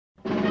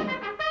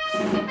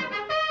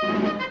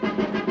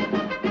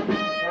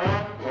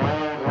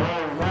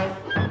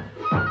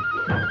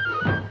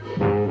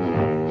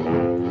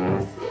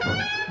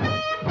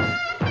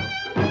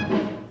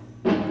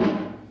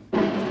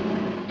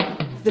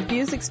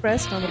opinions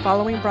expressed on the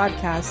following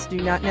broadcasts do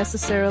not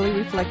necessarily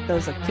reflect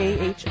those of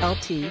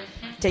KHLT,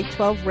 Take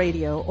 12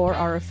 Radio, or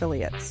our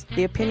affiliates.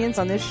 The opinions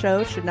on this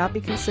show should not be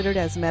considered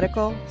as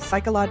medical,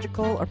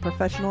 psychological, or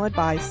professional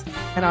advice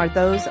and are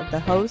those of the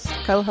host,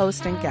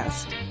 co-host, and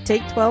guest.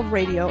 Take 12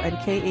 Radio and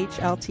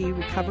KHLT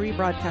Recovery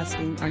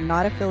Broadcasting are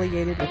not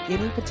affiliated with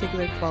any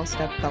particular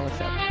 12-step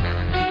fellowship.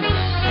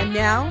 And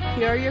now,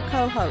 here are your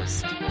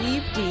co-hosts,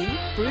 Eve D.,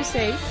 Bruce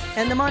H.,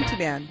 and the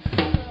Monty'man.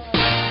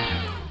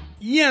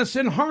 Yes,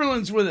 and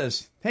Harlan's with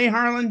us. Hey,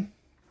 Harlan.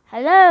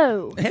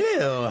 Hello.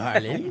 Hello,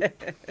 Harlan.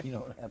 You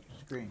don't have to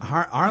scream.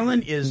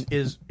 Harlan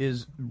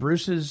is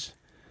Bruce's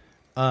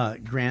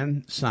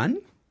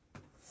grandson,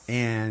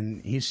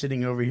 and he's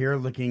sitting over here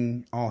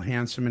looking all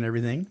handsome and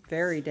everything.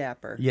 Very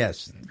dapper.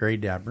 Yes, very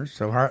dapper.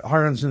 So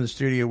Harlan's in the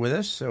studio with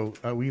us, so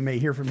we may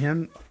hear from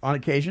him on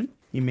occasion.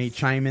 He may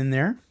chime in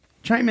there.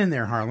 Chime in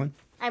there, Harlan.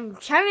 I'm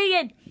chiming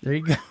in. There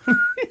you go.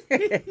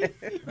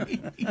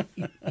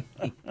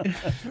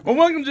 Well,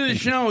 welcome to the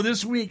show.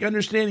 This week,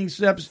 Understanding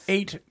Steps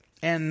 8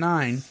 and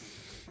 9.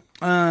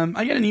 I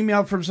got an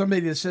email from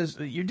somebody that says,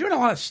 you're doing a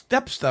lot of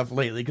step stuff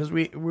lately because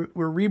we're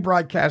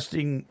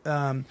rebroadcasting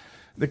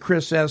the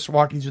Chris S.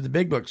 Walking Through the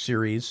Big Book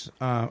series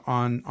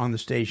on the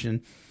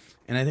station.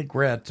 And I think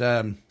we're at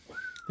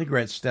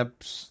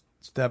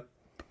step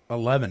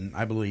 11,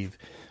 I believe,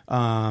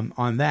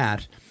 on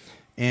that.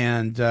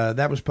 And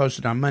that was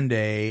posted on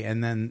Monday,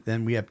 and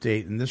then we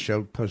update, and this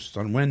show posts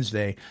on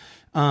Wednesday.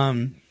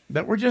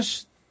 But we're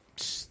just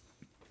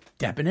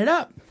stepping it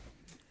up,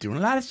 doing a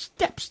lot of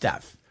step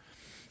stuff.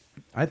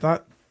 I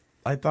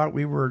thought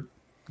we were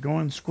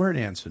going square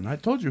dancing. I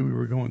told you we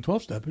were going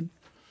 12-stepping.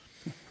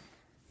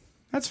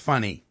 That's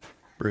funny,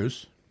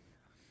 Bruce.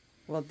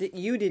 Well,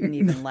 you didn't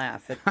even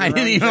laugh at your I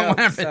didn't own even joke,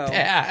 laugh so at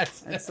that.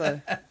 That's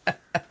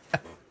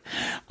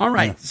All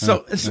right,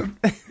 so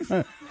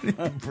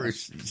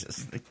Bruce,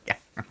 just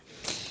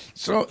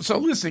so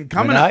listen.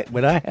 Coming up,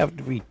 When I have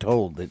to be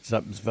told that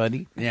something's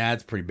funny, yeah,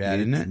 it's pretty bad,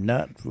 isn't it's it?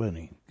 not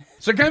funny.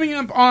 So coming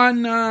up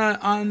on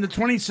the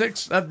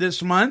 26th of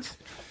this month,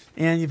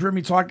 and you've heard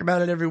me talk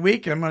about it every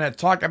week, and I'm going to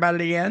talk about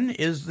it again,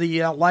 is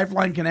the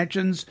Lifeline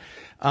Connections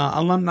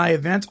alumni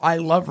event, I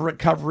Love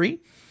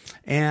Recovery.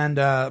 And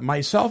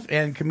myself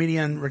and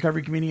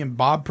recovery comedian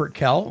Bob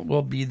Perkel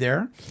will be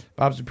there.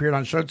 Bob's appeared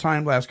on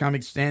Showtime, Last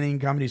Comic Standing,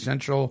 Comedy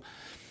Central,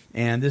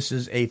 and this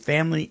is a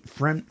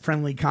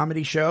family-friendly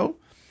comedy show.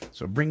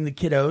 So bring the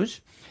kiddos.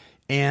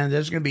 And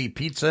there's going to be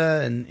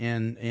pizza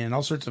and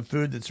all sorts of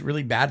food that's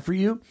really bad for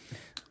you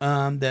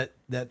that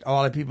a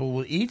lot of people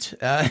will eat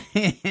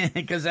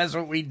because that's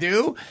what we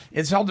do.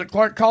 It's held at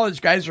Clark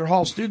College Geyser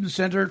Hall Student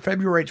Center,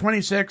 February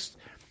 26th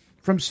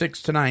from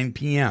 6 to 9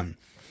 p.m.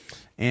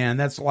 And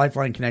that's the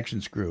Lifeline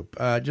Connections group.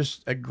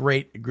 Just a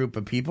great group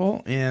of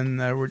people. And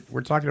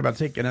we're talking about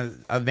taking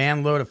a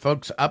van load of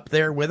folks up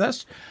there with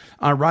us.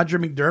 Roger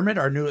McDermott,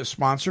 our newest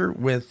sponsor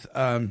with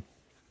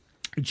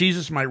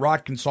Jesus My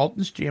Rock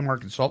Consultants, GMR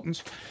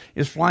Consultants,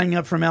 is flying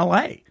up from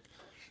L.A.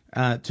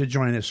 To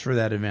join us for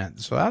that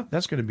event. So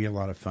that's going to be a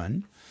lot of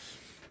fun.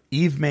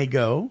 Eve may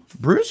go.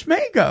 Bruce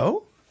may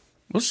go.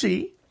 We'll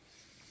see.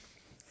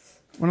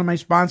 One of my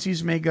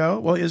sponsees may go.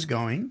 Well, is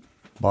going.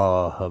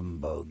 Bah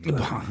humbug.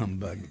 Bah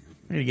humbug.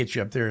 I'm going to get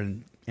you up there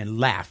and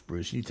laugh,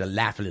 Bruce. You need to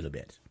laugh a little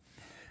bit.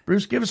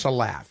 Bruce, give us a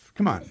laugh.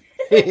 Come on.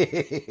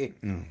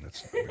 No,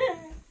 that's not right.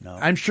 No.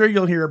 I'm sure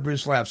you'll hear a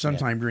Bruce laugh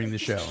sometime during the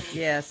show.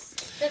 yes.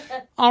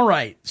 All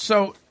right.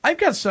 So I've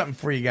got something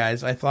for you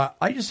guys. I thought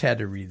I just had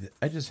to read it.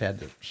 I just had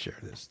to share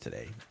this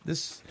today.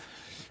 This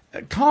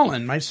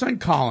Colin, my son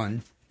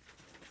Colin,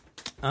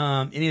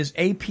 in his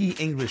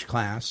AP English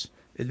class,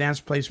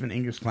 Advanced Placement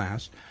English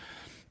class,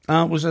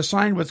 was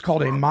assigned what's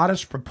called a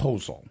modest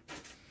proposal.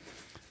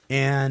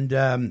 And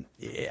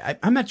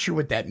I'm not sure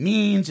what that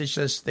means. It's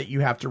just that you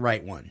have to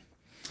write one.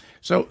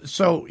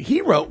 So he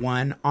wrote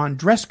one on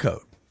dress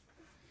code.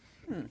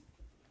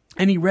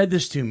 And he read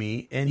this to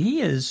me, and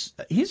he's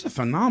a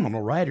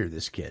phenomenal writer,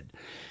 this kid.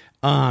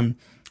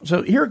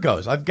 So here it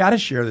goes. I've got to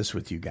share this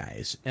with you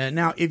guys.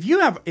 Now, if you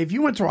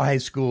went to a high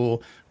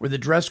school where the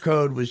dress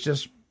code was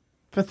just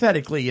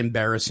pathetically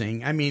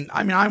embarrassing. I mean,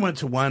 I went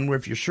to one where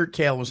if your shirt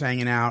tail was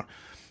hanging out,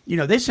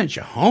 they sent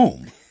you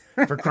home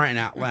for crying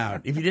out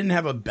loud. If you didn't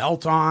have a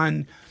belt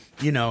on,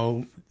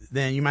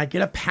 then you might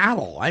get a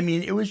paddle. I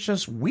mean, it was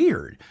just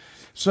weird.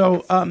 So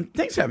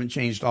things haven't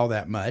changed all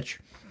that much.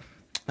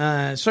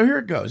 So here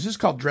it goes. This is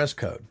called dress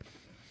code.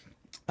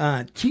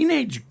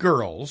 Teenage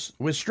girls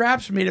with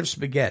straps made of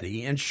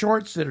spaghetti and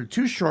shorts that are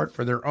too short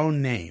for their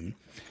own name.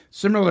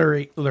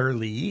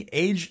 Similarly,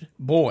 aged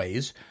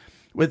boys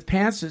with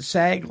pants that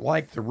sag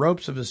like the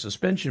ropes of a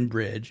suspension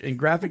bridge and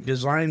graphic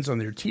designs on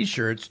their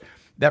T-shirts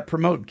that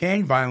promote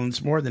gang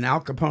violence more than Al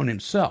Capone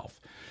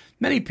himself.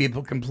 Many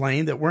people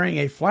complain that wearing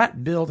a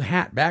flat-billed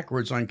hat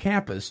backwards on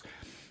campus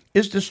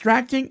is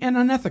distracting and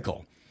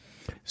unethical.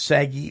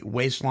 Saggy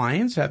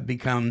waistlines have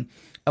become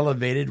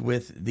elevated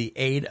with the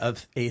aid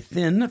of a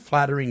thin,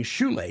 flattering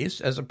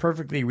shoelace as a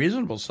perfectly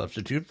reasonable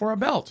substitute for a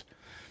belt.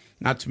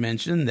 Not to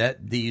mention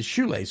that these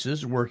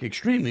shoelaces work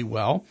extremely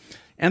well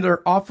and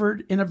are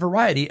offered in a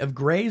variety of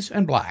grays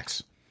and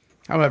blacks.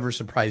 However,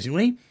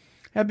 surprisingly,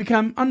 have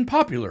become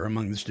unpopular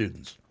among the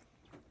students.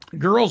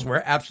 Girls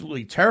wear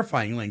absolutely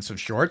terrifying lengths of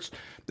shorts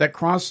that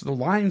cross the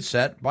line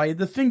set by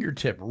the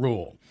fingertip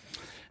rule.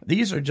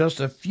 These are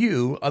just a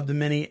few of the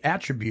many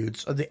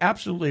attributes of the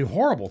absolutely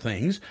horrible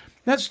things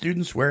that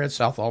students wear at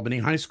South Albany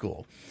High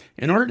School.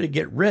 In order to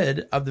get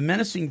rid of the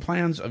menacing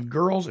plans of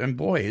girls and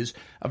boys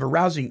of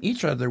arousing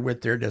each other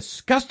with their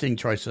disgusting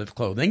choice of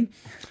clothing,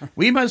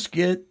 we must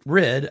get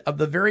rid of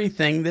the very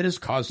thing that is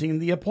causing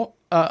the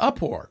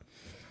uproar,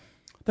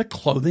 the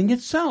clothing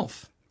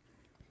itself.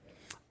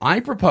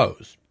 I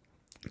propose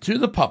to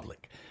the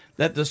public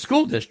that the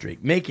school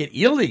district make it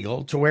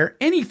illegal to wear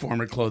any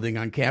form of clothing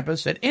on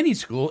campus at any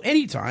school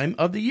any time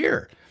of the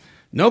year.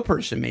 No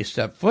person may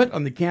step foot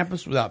on the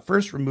campus without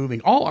first removing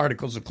all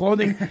articles of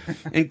clothing,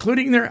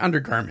 including their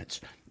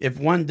undergarments. If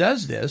one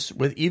does this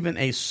with even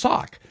a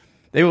sock,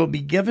 they will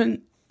be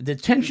given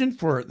detention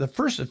for the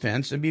first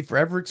offense and be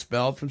forever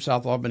expelled from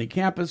South Albany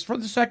campus for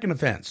the second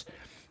offense.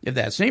 If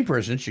that same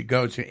person should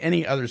go to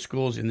any other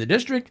schools in the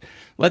district,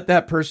 let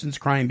that person's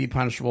crime be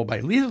punishable by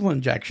lethal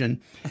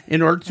injection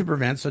in order to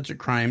prevent such a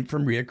crime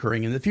from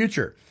reoccurring in the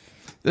future.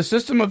 The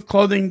system of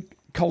clothing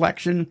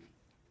collection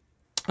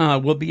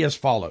will be as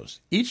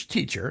follows. Each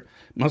teacher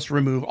must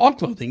remove all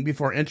clothing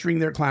before entering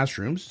their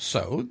classrooms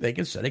so they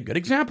can set a good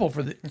example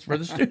for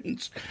the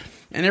students.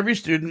 And every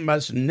student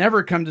must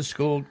never come to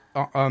school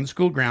on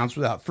school grounds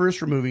without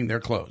first removing their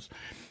clothes.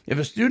 If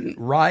a student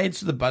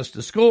rides the bus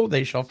to school,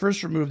 they shall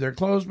first remove their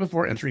clothes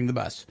before entering the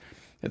bus.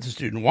 If the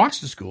student walks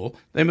to school,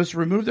 they must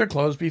remove their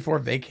clothes before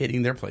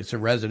vacating their place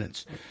of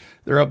residence.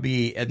 There will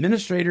be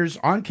administrators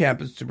on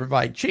campus to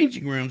provide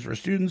changing rooms where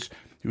students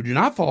who do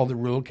not follow the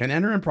rule can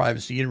enter in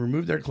privacy and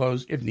remove their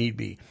clothes if need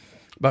be,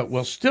 but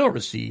will still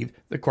receive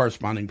the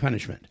corresponding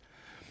punishment.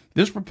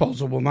 This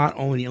proposal will not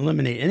only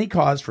eliminate any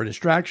cause for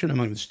distraction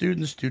among the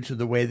students due to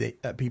the way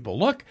that people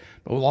look,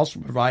 but will also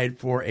provide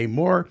for a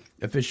more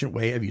efficient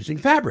way of using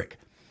fabric.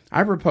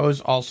 I propose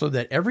also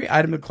that every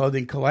item of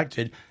clothing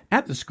collected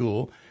at the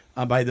school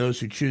by those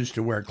who choose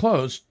to wear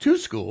clothes to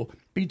school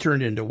be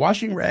turned into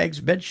washing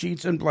rags, bed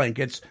sheets, and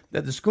blankets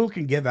that the school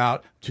can give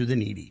out to the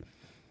needy.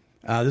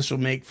 This will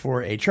make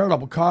for a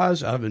charitable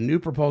cause out of a new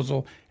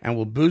proposal and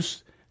will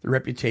boost the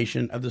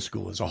reputation of the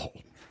school as a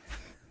whole.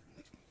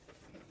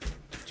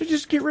 So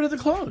just get rid of the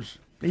clothes.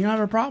 You don't have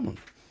a problem.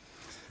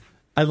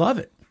 I love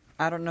it.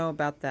 I don't know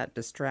about that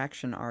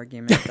distraction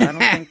argument. I don't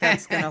think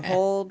that's going to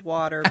hold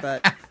water,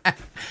 but...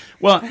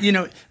 Well, you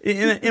know,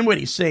 and what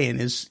he's saying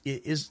is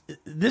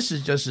this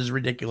is just as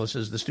ridiculous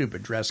as the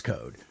stupid dress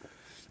code.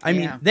 I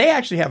mean, they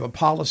actually have a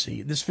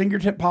policy, this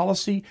fingertip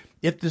policy.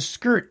 If the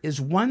skirt is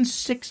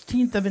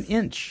 1/16 of an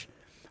inch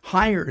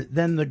higher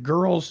than the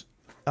girl's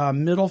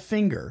middle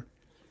finger,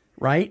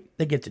 right,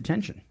 they get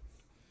detention.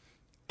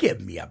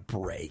 Give me a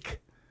break.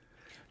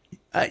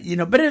 You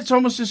know, but it's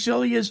almost as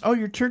silly as, oh,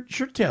 your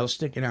shirt tail's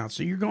sticking out,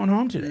 so you're going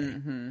home today.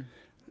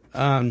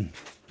 Mm-hmm.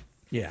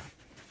 Yeah,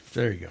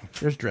 there you go.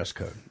 There's dress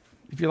code.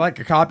 If you like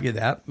a copy of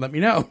that, let me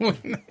know.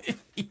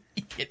 You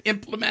can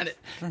implement it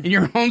in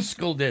your own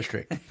school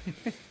district.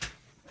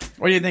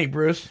 What do you think,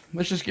 Bruce?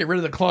 Let's just get rid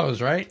of the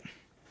clothes, right?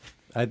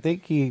 I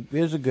think he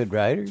is a good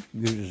writer.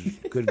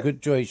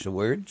 Good choice of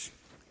words.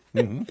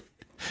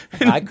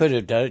 Mm-hmm. I could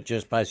have done it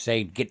just by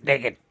saying, get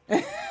naked.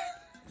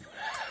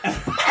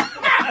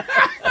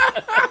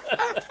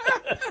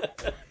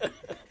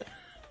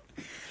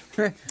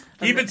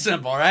 Keep it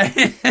simple, right?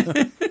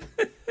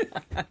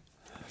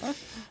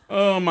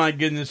 Oh, my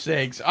goodness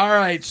sakes. All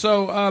right,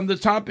 so the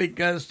topic,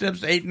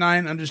 Steps 8 and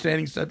 9,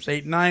 understanding Steps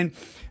 8 and 9.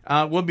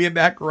 We'll be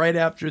back right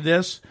after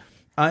this.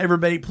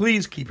 Everybody,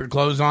 please keep your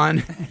clothes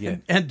on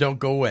and don't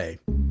go away.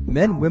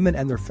 Men, women,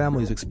 and their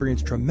families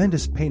experience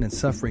tremendous pain and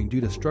suffering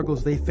due to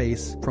struggles they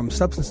face from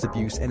substance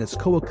abuse and its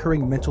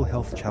co-occurring mental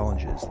health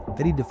challenges.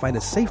 They need to find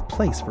a safe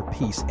place for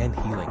peace and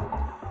healing.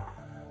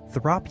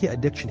 Therapia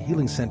Addiction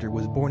Healing Center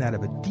was born out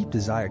of a deep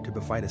desire to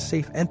provide a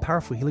safe and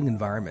powerful healing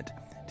environment.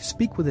 To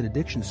speak with an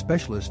addiction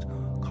specialist,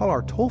 call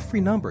our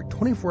toll-free number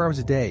 24 hours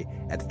a day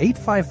at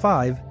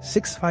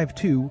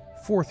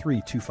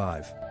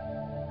 855-652-4325.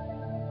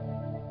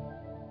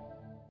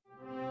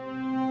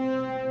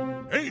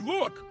 Hey,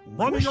 look!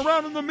 Running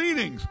around in the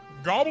meetings,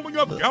 gobbling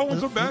up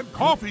gallons of bad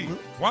coffee,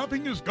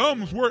 flapping his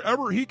gums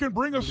wherever he can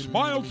bring a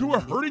smile to a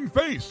hurting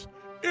face.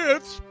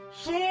 It's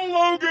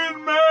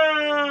Slogan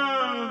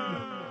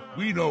Man!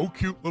 We know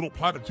cute little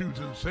platitudes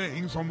and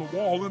sayings on the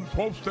wall in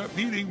 12-step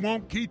meeting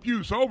won't keep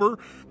you sober,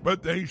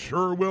 but they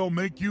sure will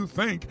make you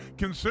think,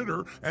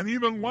 consider, and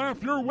even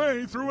laugh your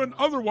way through an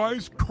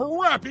otherwise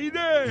crappy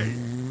day.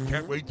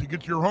 Can't wait to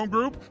get to your home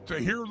group to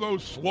hear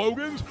those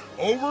slogans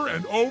over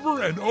and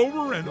over and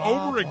over and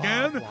over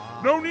again?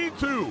 No need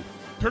to.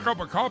 Pick up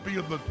a copy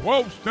of the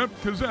 12-Step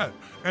Gazette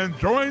and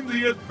join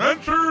the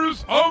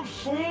adventures of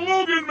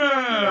Slogan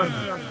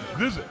Man.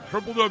 Visit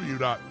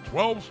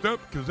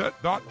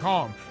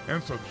www.12stepgazette.com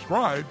and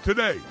subscribe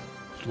today.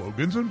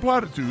 Slogans and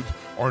platitudes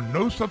are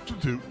no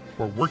substitute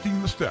for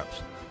working the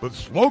steps, but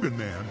Slogan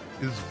Man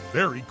is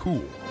very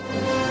cool.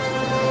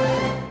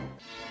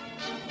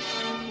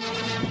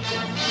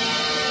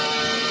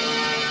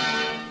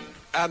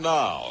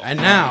 And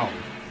now,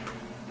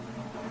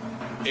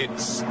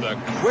 it's the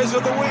quiz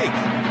of the week.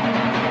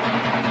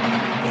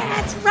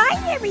 That's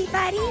right,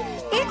 everybody.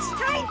 It's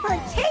time for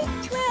Take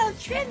 12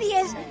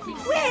 Trivia's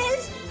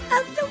Quiz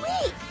of the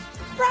Week.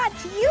 Brought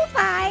to you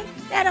by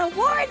that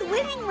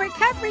award-winning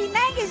recovery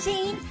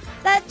magazine,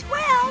 the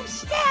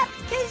 12-Step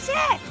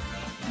Gazette.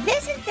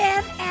 Visit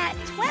them at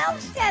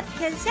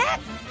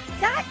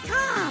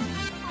 12stepgazette.com.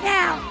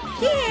 Now,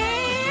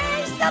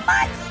 here's the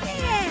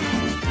Monty'man.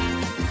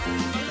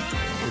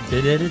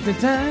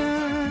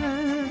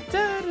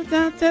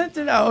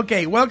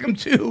 Okay, welcome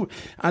to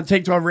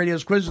Take 12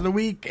 Radio's Quiz of the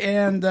Week,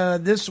 and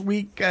this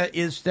week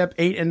is Step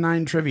 8 and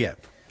 9 Trivia.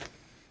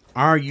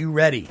 Are you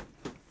ready?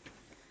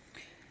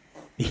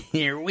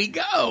 Here we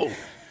go.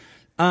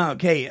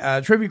 Okay,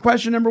 trivia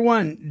question number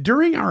 1.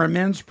 During our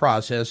amends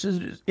process,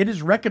 it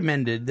is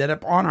recommended that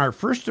upon our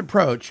first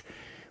approach,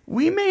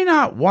 we may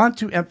not want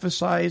to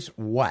emphasize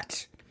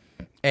what?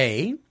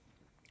 A,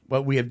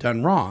 what we have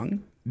done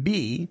wrong.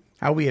 B,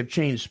 how we have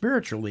changed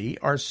spiritually.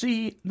 Or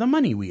C, the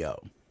money we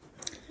owe.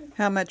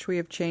 How much we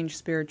have changed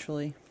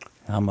spiritually.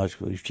 How much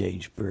we've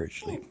changed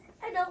spiritually.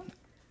 I know.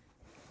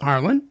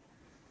 Harlan?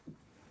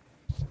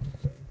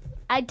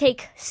 I'd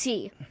take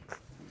C.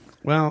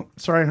 Well,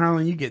 sorry,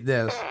 Harlan, you get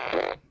this.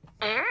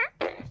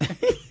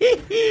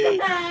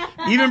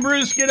 Even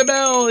Bruce get a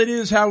bell. It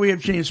is how we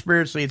have changed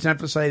spiritually. It's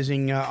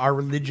emphasizing our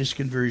religious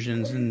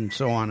conversions and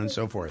so on and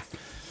so forth.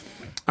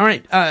 All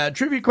right,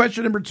 trivia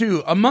question number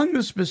 2. Among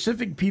the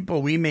specific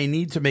people we may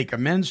need to make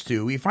amends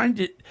to, we find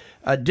it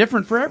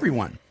different for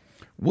everyone.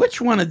 Which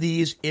one of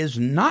these is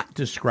not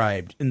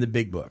described in the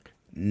Big Book?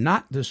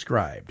 Not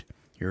described.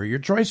 Here are your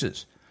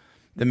choices.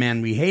 The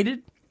man we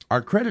hated,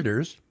 our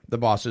creditors, the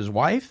boss's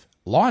wife,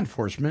 law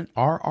enforcement,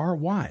 or our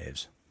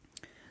wives.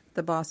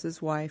 The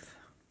boss's wife.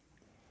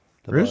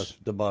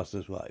 The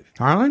boss's wife.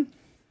 Harlan?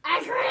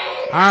 All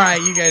right,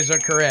 you guys are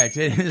correct.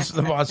 It is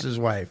the boss's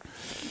wife.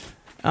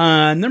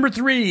 Number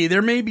 3,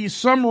 there may be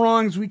some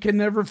wrongs we can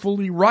never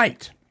fully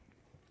right.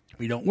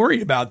 We don't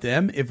worry about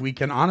them if we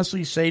can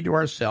honestly say to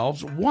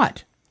ourselves,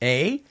 what?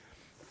 A,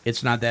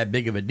 it's not that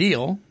big of a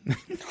deal.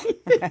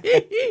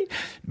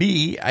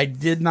 B, I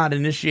did not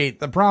initiate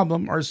the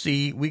problem. Or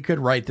C, we could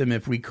right them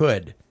if we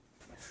could.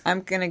 I'm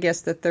going to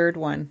guess the third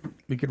one.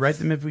 We could right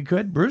them if we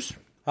could. Bruce?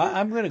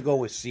 I'm going to go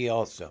with C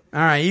also.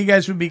 All right, you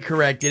guys would be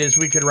correct. It is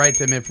we could right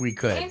them if we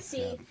could. And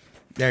C.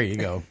 There you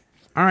go.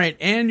 All right,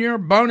 and your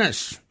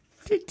bonus.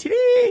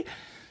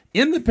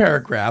 In the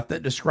paragraph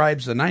that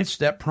describes the 9th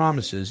step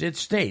promises, it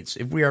states,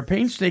 if we are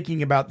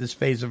painstaking about this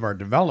phase of our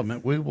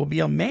development, we will be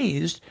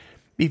amazed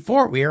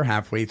before we are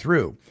halfway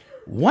through.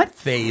 What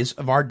phase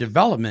of our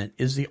development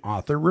is the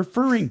author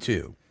referring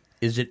to?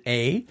 Is it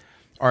A,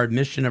 our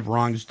admission of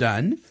wrongs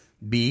done,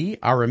 B,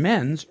 our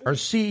amends, or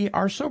C,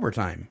 our sober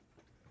time?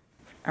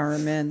 Our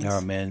amends. Our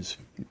amends.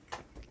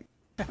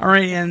 All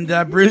right, and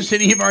Bruce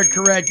and Eve are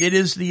correct. It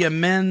is the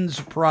amends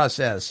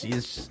process.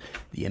 It's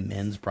the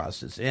amends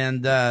process.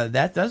 And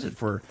that does it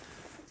for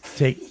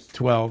Take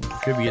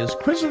 12 Trivia's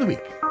Quiz of the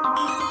Week.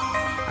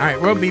 All right,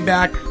 we'll be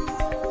back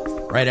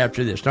right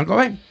after this. Don't go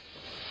away.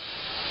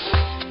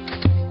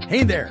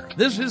 Hey there,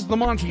 this is the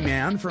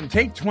Monty'man from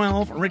Take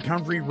 12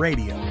 Recovery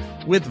Radio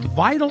with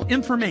vital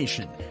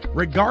information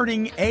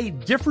regarding a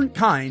different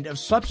kind of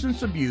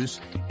substance abuse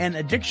and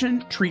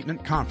addiction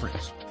treatment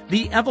conference.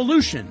 The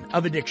Evolution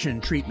of Addiction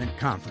Treatment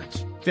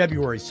Conference,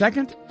 February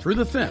 2nd through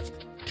the 5th,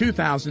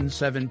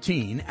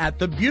 2017, at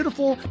the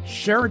beautiful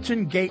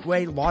Sheraton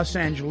Gateway Los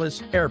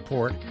Angeles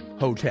Airport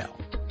Hotel.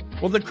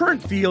 Well, the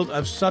current field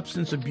of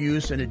substance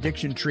abuse and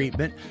addiction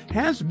treatment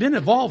has been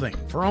evolving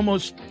for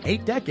almost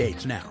 8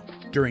 decades now.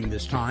 During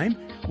this time,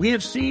 we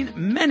have seen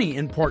many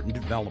important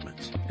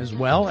developments, as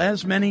well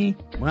as many,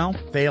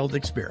 failed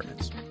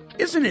experiments.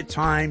 Isn't it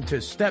time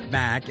to step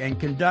back and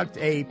conduct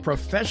a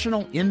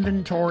professional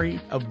inventory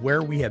of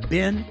where we have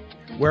been,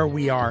 where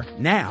we are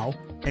now,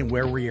 and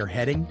where we are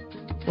heading?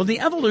 Well,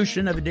 the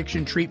Evolution of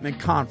Addiction Treatment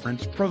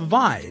Conference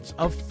provides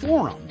a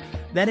forum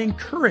that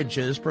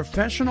encourages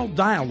professional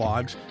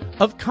dialogues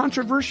of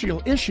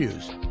controversial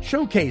issues,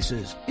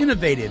 showcases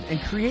innovative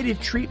and creative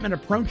treatment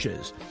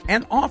approaches,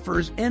 and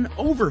offers an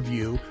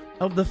overview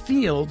of the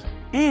field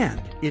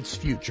and its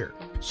future.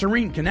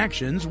 Serene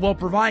Connections will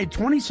provide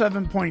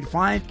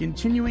 27.5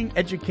 continuing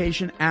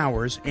education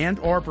hours and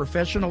or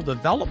professional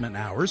development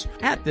hours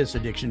at this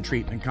addiction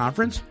treatment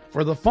conference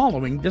for the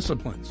following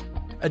disciplines: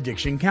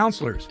 addiction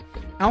counselors,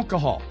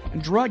 alcohol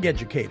and drug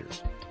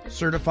educators,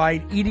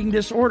 certified eating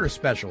disorder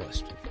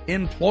specialists,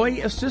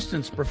 employee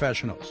assistance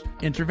professionals,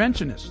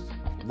 interventionists,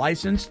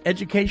 licensed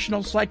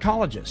educational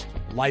psychologists,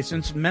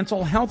 licensed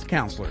mental health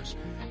counselors,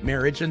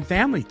 marriage and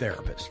family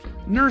therapists,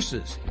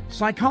 nurses,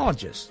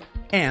 psychologists,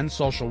 and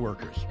social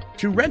workers.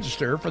 To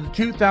register for the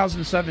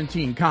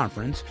 2017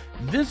 conference,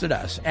 visit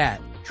us at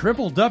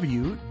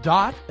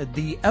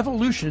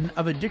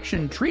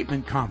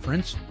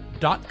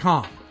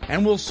www.theevolutionofaddictiontreatmentconference.com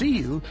And we'll see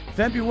you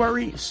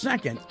February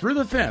 2nd through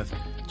the 5th,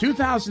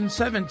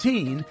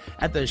 2017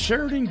 at the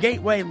Sheraton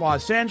Gateway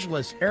Los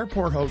Angeles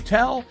Airport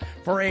Hotel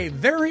for a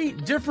very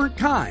different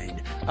kind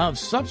of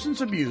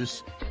substance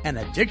abuse and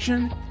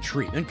addiction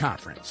treatment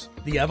conference.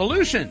 The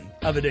Evolution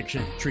of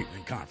Addiction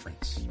Treatment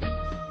Conference.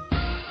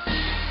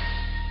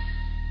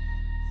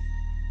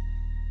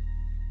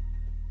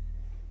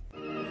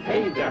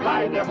 Hey there,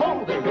 hi there,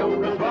 ho there,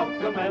 you're as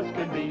welcome as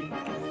can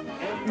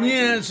be.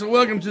 Yes,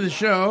 welcome to the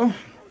show.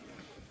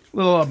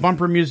 Little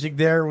bumper music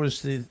there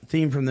was the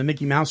theme from the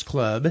Mickey Mouse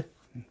Club.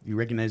 You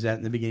recognize that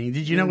in the beginning.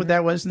 Did you know what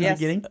that was in the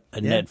beginning?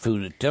 Annette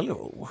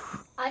Fudatello.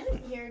 I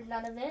didn't hear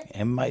none of it.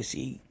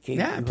 M-I-C-K.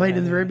 Yeah, I played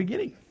in the very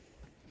beginning.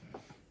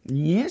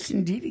 Yes,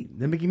 indeed.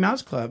 The Mickey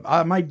Mouse Club.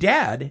 My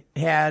dad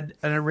had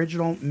an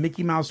original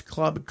Mickey Mouse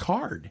Club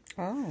card.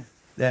 Oh.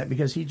 That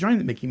because he joined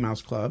the Mickey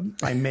Mouse Club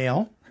by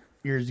mail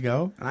years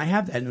ago, and I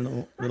have that in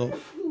a little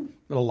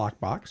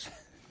lockbox.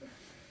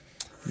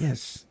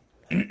 Yes.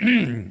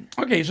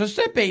 Okay, so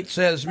step 8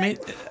 says,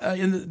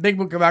 in the Big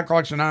Book of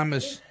Alcoholics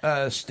Anonymous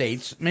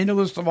states, made a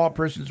list of all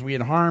persons we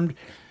had harmed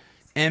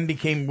and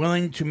became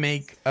willing to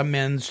make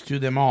amends to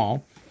them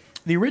all.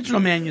 The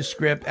original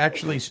manuscript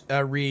actually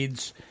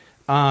reads,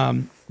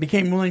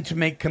 became willing to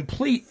make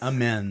complete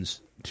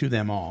amends to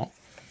them all.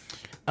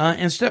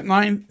 And step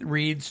 9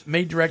 reads,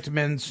 made direct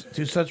amends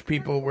to such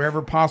people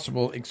wherever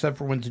possible, except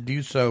for when to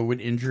do so would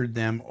injure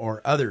them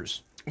or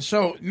others.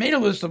 So, made a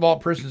list of all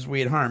persons we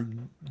had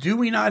harmed. Do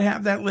we not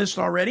have that list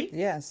already?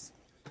 Yes.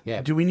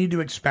 Yeah. Do we need to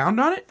expound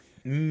on it?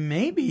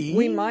 Maybe.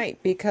 We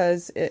might,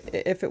 because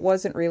if it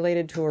wasn't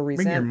related to a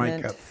resentment... Bring your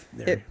mic up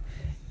there.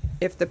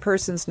 If the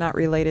person's not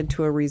related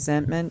to a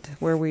resentment,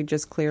 where we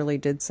just clearly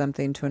did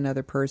something to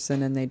another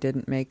person and they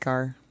didn't make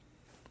our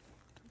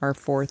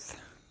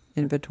fourth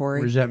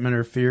inventory. Resentment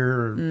or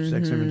fear or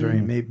sex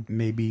inventory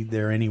may be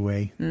there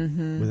anyway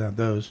without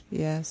those.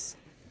 Yes.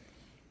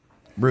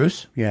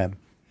 Bruce? Yeah.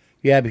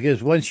 Yeah,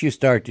 because once you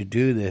start to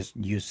do this,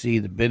 you see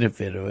the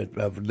benefit of it,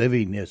 of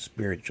living this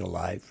spiritual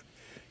life.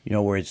 You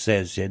know, where it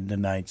says in the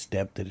 9th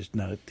step that it's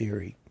not a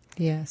theory.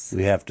 Yes.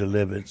 We have to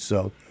live it.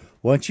 So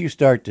once you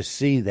start to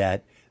see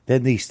that,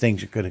 then these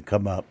things are going to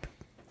come up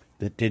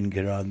that didn't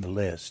get on the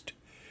list.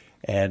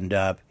 And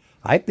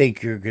I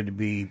think you're going to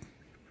be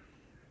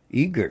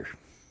eager,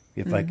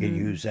 if I can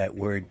use that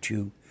word,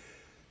 to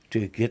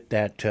get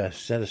that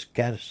set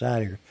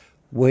aside, or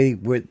way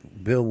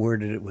Bill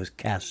worded it was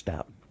cast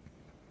out.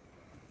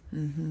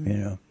 You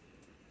know,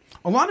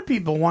 a lot of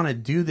people want to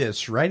do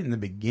this right in the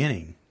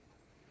beginning.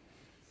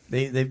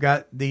 They've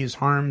got these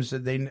harms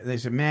that they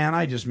say, man,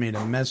 I just made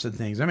a mess of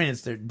things. I mean,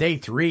 it's their day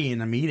 3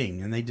 in a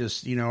meeting, and they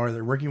just, or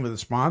they're working with a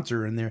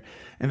sponsor, and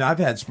I've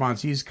had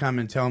sponsees come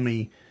and tell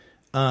me,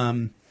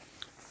 I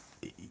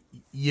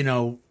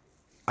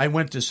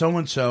went to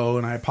so-and-so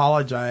and I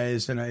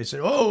apologized, and I said,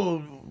 oh,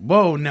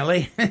 whoa,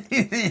 Nelly,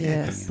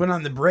 Yes. Put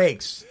on the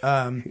brakes.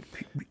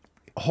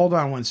 Hold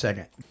on one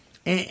second.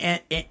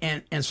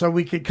 And so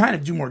we could kind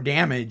of do more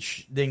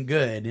damage than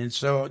good. And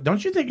so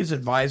don't you think it's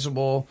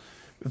advisable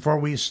before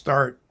we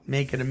start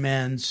making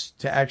amends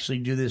to actually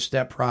do this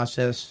step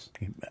process?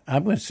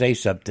 I'm going to say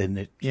something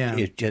that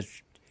it just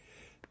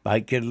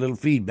might get a little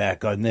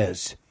feedback on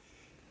this.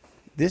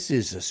 This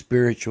is a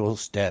spiritual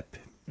step.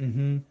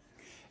 Mm-hmm.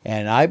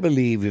 And I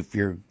believe if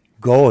you're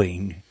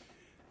going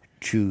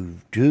to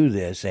do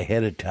this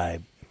ahead of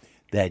time,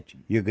 that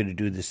you're going to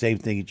do the same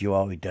thing that you've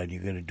always done.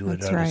 You're going to do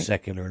That's it on right. a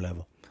secular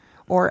level.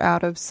 Or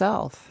out of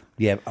self.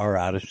 Yeah, or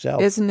out of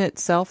self. Isn't it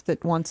self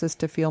that wants us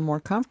to feel more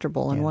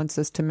comfortable and wants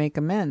us to make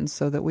amends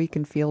so that we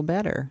can feel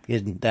better?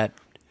 Isn't that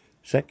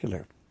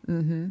secular?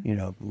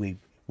 Mm-hmm.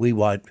 We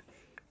want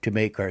to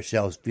make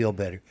ourselves feel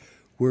better.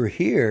 We're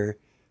here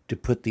to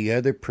put the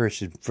other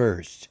person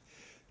first,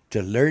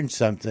 to learn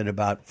something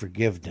about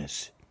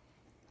forgiveness.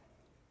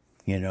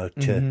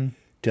 To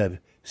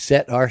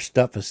set our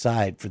stuff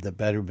aside for the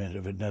betterment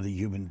of another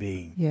human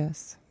being.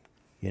 Yes.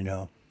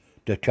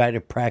 To try to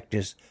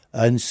practice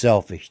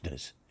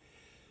unselfishness.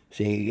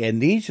 See,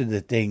 and these are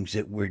the things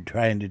that we're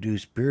trying to do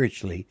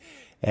spiritually.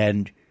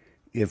 And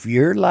if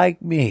you're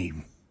like me,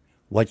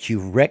 what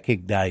you've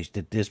recognized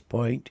at this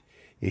point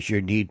is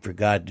your need for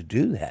God to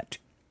do that.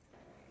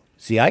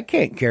 See, I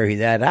can't carry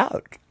that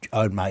out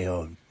on my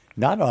own,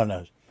 not on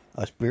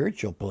a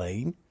spiritual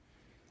plane.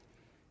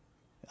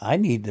 I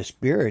need the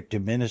Spirit to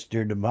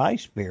minister to my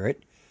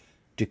spirit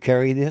to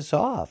carry this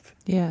off.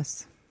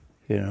 Yes.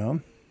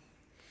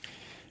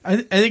 I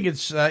think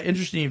it's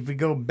interesting if we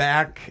go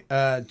back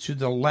to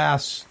the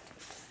last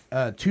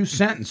 2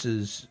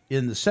 sentences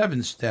in the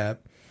 7th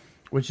step,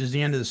 which is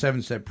the end of the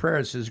 7th step prayer.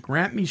 It says,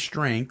 grant me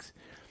strength,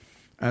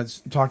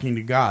 it's talking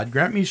to God,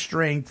 grant me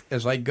strength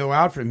as I go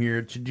out from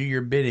here to do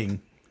your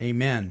bidding.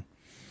 Amen.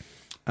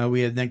 We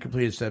have then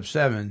completed step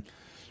 7.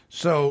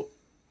 So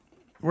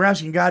we're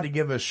asking God to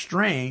give us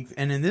strength,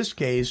 and in this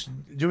case,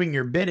 doing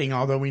your bidding,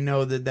 although we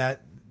know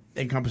that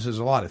encompasses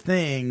a lot of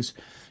things,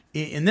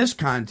 in this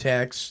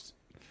context,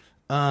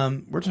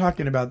 we're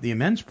talking about the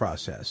amends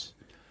process.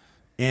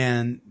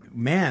 And,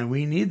 man,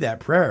 we need that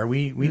prayer.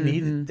 We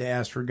need to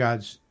ask for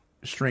God's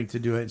strength to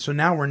do it. So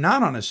now we're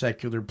not on a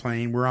secular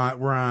plane. We're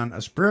on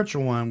a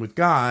spiritual one with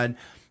God,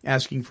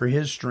 asking for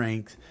His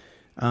strength,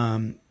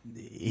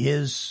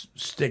 His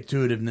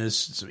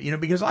stick-to-itiveness.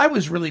 Because I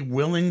was really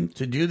willing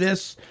to do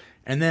this,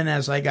 and then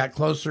as I got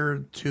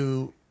closer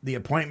to the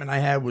appointment I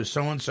had with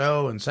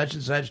so-and-so and such,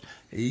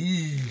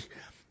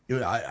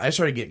 I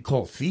started getting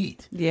cold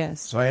feet.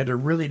 Yes. So I had to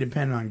really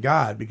depend on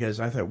God, because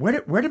I thought,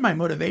 where did my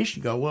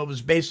motivation go? Well, it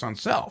was based on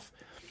self.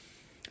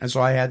 And so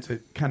I had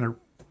to kind of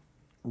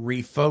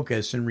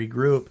refocus and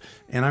regroup.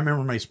 And I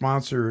remember my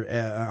sponsor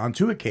on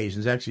 2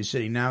 occasions actually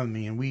sitting down with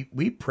me, and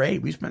we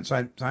prayed. We spent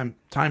time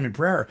in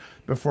prayer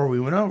before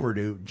we went over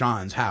to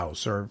John's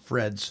house or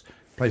Fred's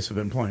place of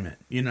employment.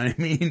 You know what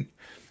I mean?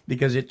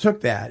 Because it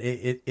took that.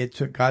 It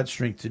took God's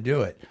strength to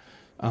do it.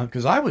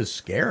 Because I was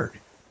scared.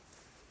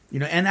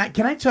 And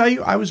can I tell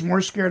you, I was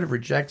more scared of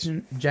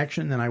rejection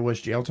than I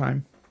was jail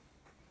time.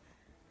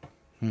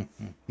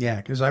 Yeah,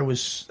 because I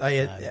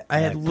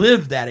had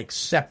lived that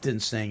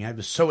acceptance thing. I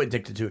was so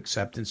addicted to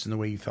acceptance and the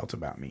way you felt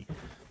about me,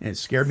 and it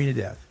scared me to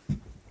death.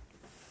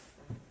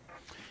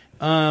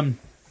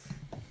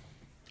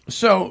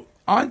 So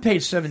on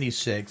page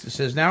 76, it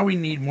says, "Now we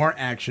need more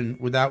action,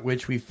 without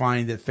which we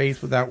find that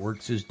faith without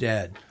works is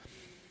dead."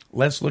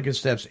 Let's look at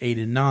steps 8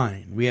 and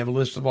 9. We have a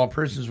list of all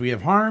persons we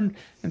have harmed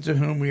and to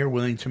whom we are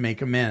willing to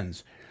make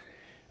amends.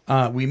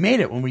 We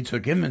made it when we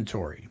took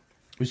inventory.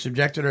 We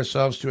subjected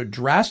ourselves to a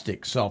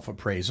drastic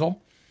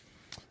self-appraisal.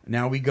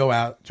 Now we go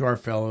out to our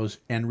fellows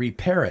and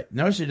repair it.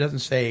 Notice it doesn't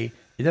say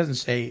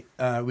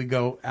we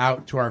go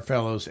out to our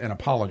fellows and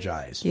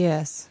apologize.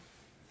 Yes.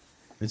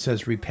 It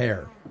says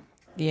repair.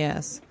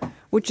 Yes.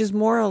 Which is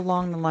more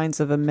along the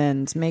lines of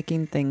amends,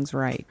 making things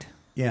right.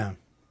 Yeah.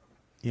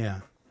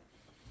 Yeah.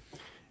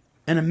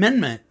 An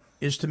amendment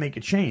is to make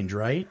a change,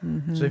 right?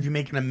 Mm-hmm. So if you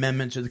make an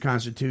amendment to the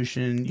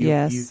Constitution,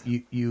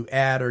 you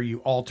add or you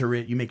alter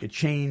it, you make a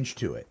change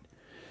to it.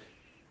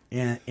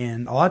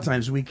 And a lot of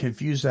times we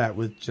confuse that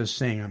with just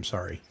saying, I'm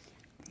sorry.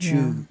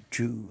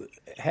 To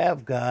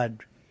have God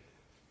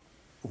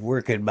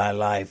work in my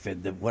life,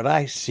 and what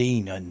I've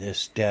seen on this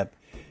step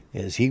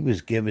is He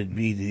was giving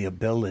me the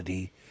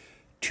ability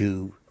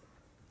to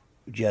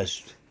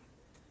just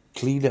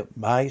clean up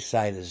my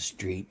side of the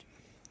street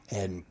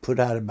and put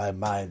out of my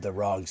mind the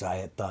wrongs I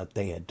had thought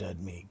they had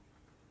done me.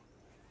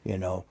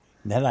 And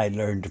then I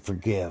learned to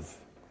forgive.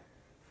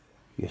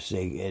 You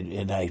see,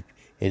 and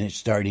it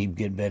started even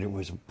getting better. It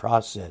was a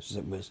process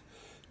that was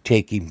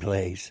taking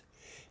place.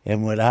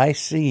 And when I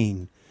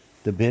seen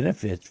the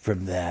benefits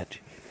from that,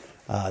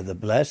 the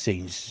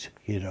blessings,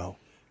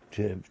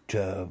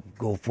 to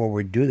go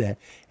forward and do that.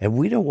 And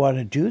we don't want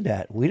to do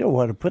that. We don't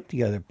want to put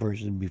the other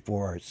person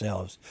before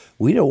ourselves.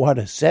 We don't want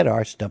to set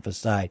our stuff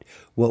aside.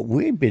 What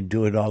we've been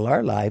doing all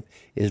our life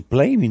is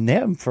blaming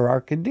them for our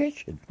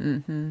condition.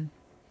 Mm-hmm.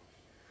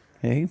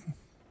 Hey?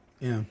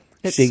 Yeah.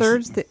 It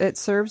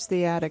serves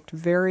the addict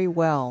very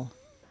well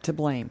to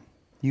blame.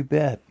 You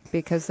bet.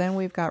 Because then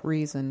we've got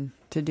reason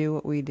to do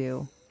what we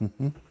do.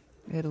 Mm-hmm.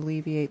 It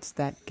alleviates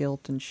that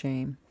guilt and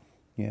shame.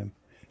 Yeah.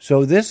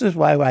 So this is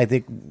why I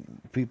think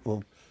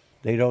people,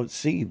 they don't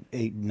see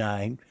 8 and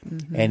 9,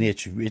 mm-hmm. and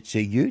it's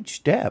a huge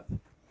step.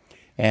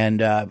 And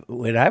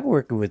when I'm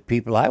working with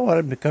people, I want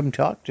them to come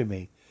talk to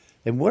me.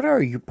 And what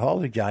are you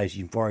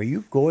apologizing for? Are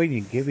you going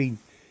and giving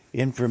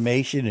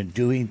information and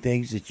doing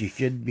things that you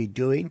shouldn't be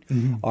doing?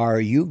 Mm-hmm. Or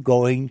are you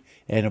going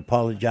and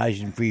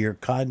apologizing for your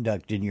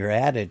conduct and your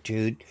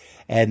attitude?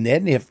 And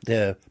then if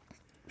the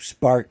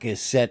spark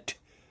is set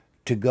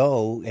to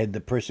go and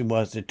the person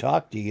wants to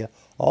talk to you,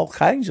 all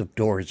kinds of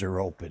doors are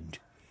opened.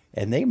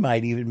 And they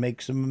might even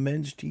make some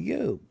amends to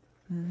you.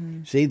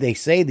 Mm-hmm. See, they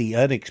say the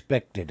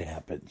unexpected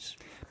happens.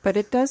 But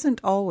it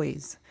doesn't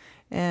always.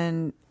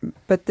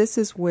 But this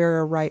is where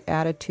a right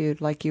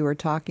attitude, like you were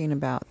talking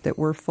about, that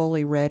we're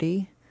fully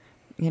ready,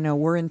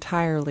 we're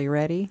entirely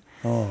ready.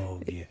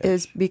 Oh, yes.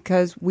 Is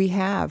because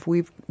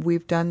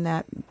we've done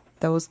that,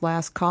 those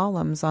last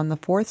columns on the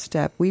 4th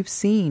step. We've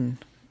seen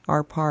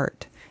our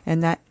part,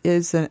 and that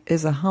is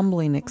a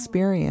humbling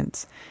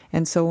experience.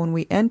 And so when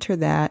we enter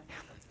that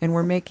and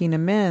we're making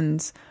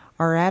amends,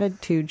 our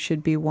attitude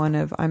should be one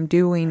of, I'm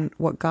doing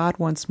what God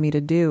wants me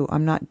to do.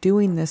 I'm not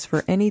doing this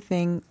for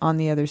anything on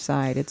the other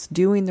side. It's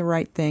doing the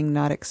right thing,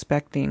 not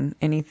expecting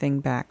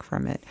anything back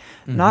from it.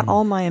 Mm-hmm. Not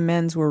all my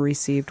amends were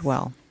received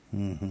well.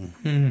 Mm-hmm.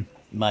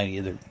 Mm-hmm. Mine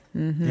either.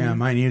 Mm-hmm. Yeah,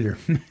 mine either.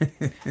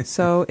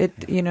 So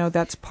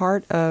that's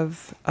part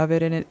of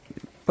it,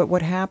 but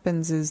what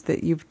happens is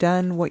that you've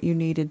done what you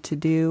needed to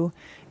do,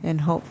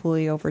 and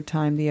hopefully over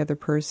time the other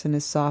person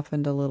is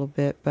softened a little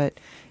bit. But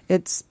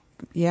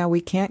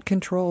we can't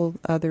control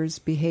others'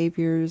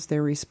 behaviors,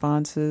 their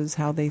responses,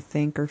 how they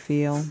think or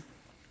feel.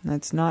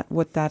 That's not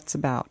what that's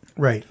about.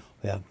 Right.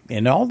 Yeah.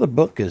 And all the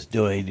book is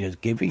doing is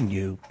giving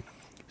you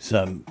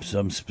some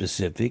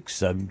specifics,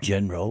 some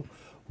general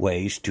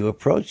ways to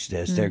approach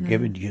this. Mm-hmm. They're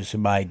giving you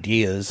some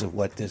ideas of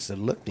what this would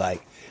look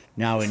like.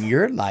 Now, in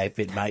your life,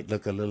 it might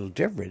look a little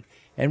different.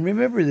 And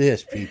remember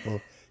this,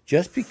 people,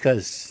 just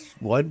because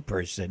one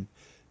person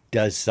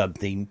does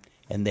something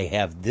and they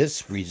have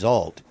this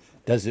result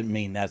doesn't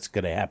mean that's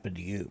going to happen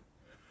to you.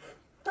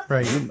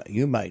 Right.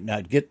 You might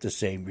not get the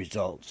same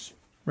results.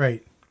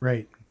 Right.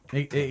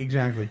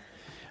 Exactly.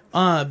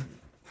 I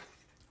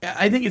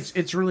think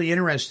it's really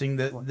interesting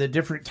that the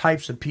different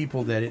types of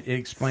people that it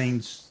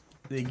explains.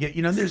 They get,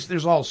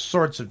 there's all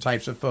sorts of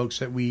types of folks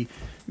that we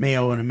may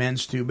owe an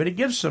amends to, but it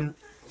gives some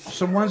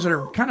ones that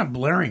are kind of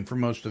blaring for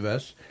most of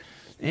us.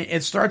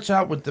 It starts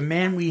out with the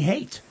man we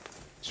hate.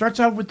 It starts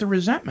out with the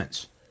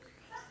resentments,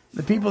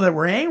 the people that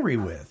we're angry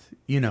with,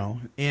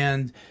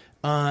 and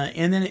then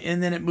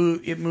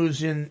it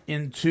moves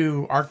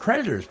into our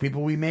creditors,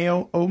 people we may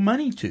owe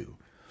money to.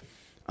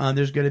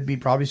 There's going to be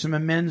probably some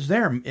amends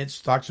there.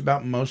 It talks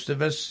about most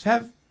of us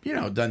have,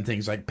 done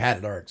things like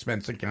padded our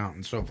expense account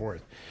and so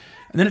forth.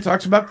 And then it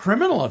talks about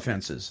criminal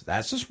offenses.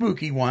 That's a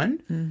spooky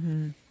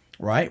one,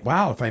 right?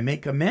 Wow, if I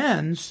make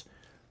amends,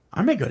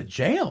 I may go to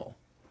jail.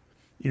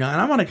 And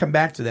I want to come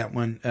back to that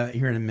one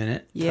here in a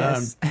minute.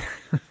 Yes.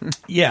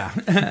 Yeah.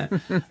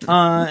 And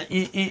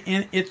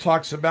it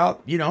talks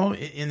about,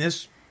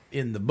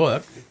 in the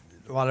book,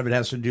 a lot of it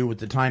has to do with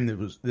the time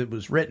that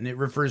was written. It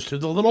refers to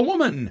the little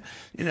woman.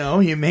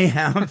 You may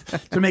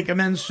have to make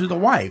amends to the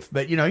wife,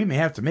 but you may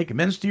have to make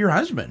amends to your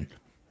husband.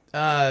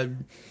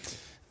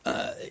 But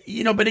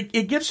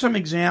it gives some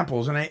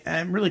examples, and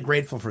I'm really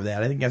grateful for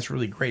that. I think that's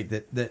really great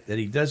that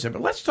he does that.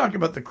 But let's talk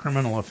about the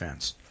criminal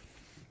offense.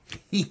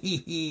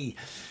 And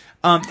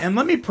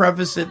let me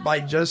preface it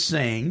by just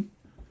saying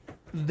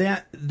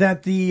that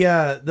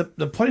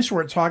the place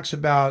where it talks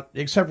about,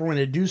 except for when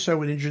they do so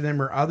would injure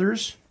them or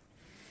others,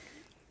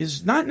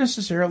 is not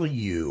necessarily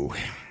you.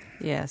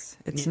 Yes,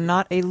 it's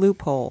not a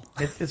loophole.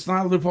 It's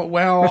not a loophole.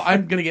 Well,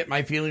 I'm going to get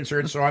my feelings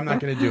hurt, so I'm not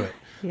going to do it.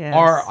 Yes.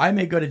 Or I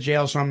may go to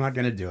jail, so I'm not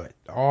going to do it.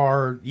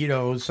 Or,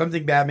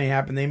 something bad may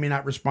happen. They may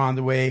not respond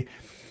the way,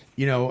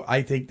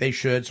 I think they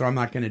should, so I'm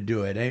not going to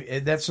do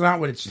it. That's not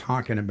what it's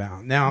talking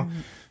about. Now,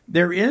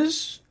 there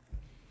is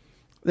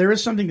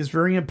something that's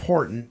very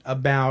important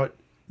about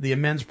the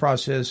amends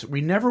process.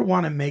 We never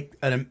want to make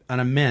an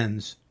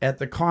amends at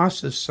the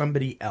cost of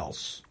somebody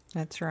else.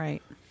 That's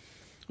right.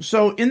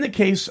 So in the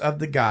case of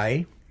the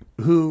guy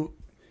who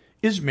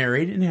is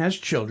married and has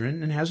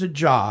children and has a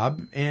job,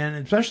 and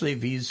especially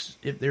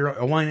if they're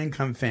a one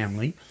income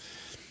family,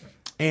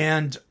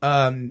 and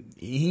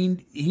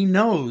he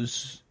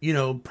knows,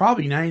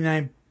 probably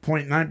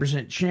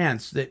 99.9%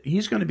 chance that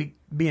he's going to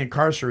be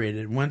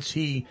incarcerated once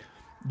he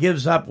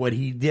gives up what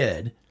he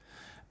did.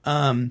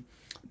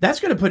 That's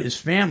going to put his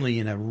family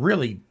in a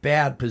really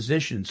bad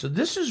position. So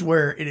this is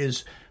where it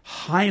is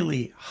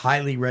highly,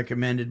 highly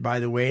recommended, by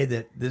the way,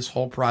 that this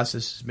whole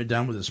process has been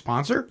done with a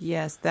sponsor.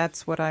 Yes,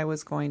 that's what I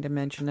was going to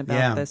mention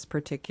about this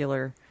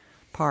particular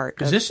part.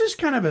 Because this is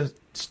kind of a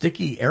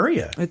sticky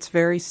area. It's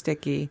very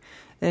sticky.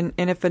 And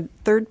if a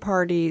third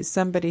party,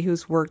 somebody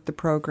who's worked the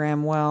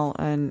program well,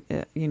 and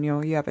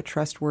you have a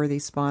trustworthy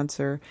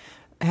sponsor,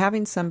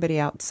 having somebody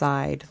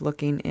outside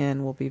looking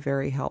in will be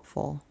very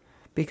helpful.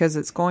 Because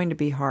it's going to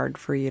be hard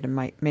for you to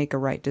make a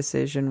right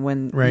decision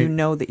when you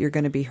know that you're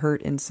going to be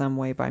hurt in some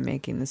way by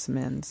making this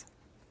amends.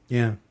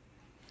 Yeah.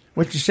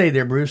 What you say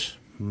there, Bruce?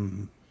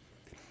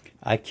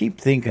 I keep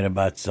thinking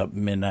about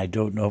something, and I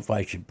don't know if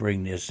I should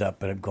bring this up,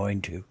 but I'm going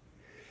to.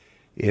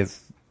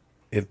 If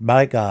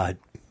my God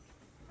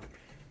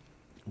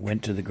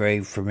went to the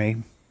grave for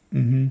me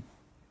in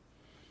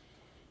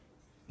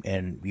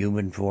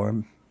human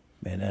form,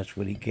 and that's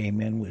what he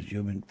came in, was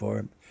human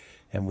form,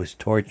 and was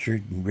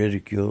tortured and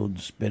ridiculed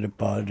and spit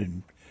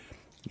upon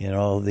and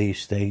all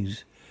these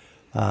things,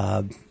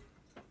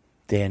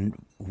 then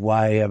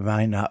why am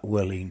I not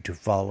willing to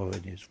follow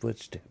in his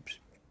footsteps?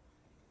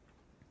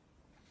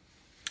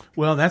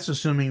 Well, that's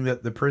assuming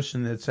that the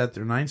person that's at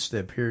their ninth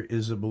step here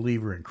is a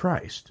believer in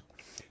Christ.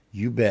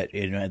 You bet.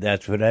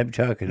 That's what I'm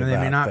talking about. They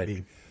may not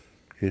be.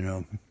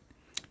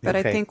 But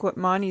I think what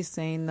Monty's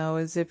saying, though,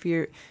 is if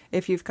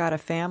you've got a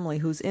family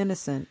who's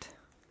innocent,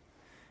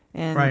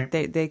 and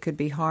they could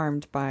be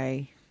harmed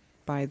by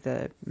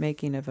the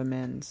making of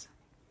amends,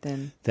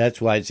 then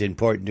that's why it's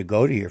important to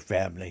go to your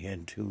family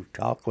and to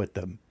talk with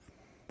them.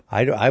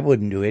 I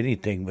wouldn't do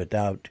anything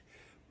without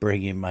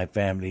bringing my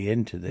family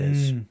into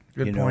this,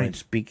 good point. And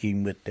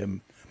speaking with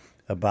them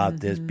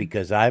about this,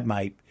 because I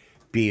might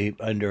be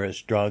under a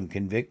strong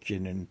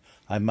conviction, and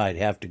I might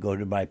have to go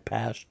to my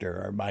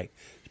pastor or my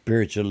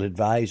spiritual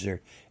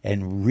advisor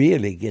and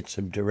really get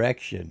some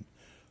direction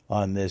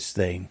on this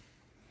thing.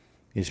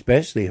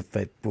 Especially if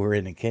we're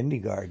in a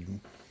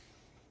kindergarten.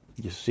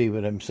 You see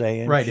what I'm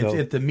saying? Right. So,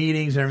 if the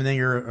meetings and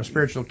everything are a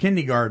spiritual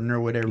kindergarten or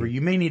whatever,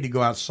 you may need to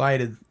go outside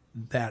of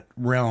that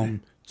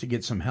realm to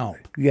get some help.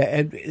 Yeah,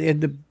 and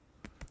the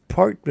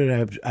part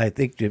that I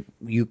think that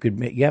you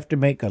have to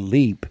make a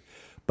leap.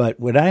 But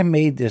when I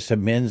made this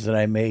amends that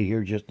I made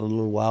here just a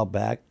little while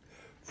back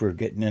for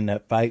getting in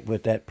that fight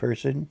with that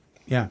person,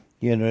 you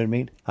know what I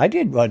mean? I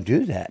didn't want to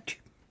do that.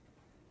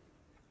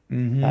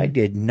 I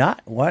did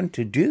not want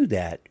to do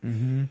that.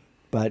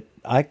 But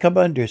I come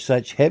under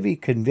such heavy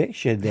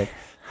conviction that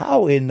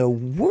how in the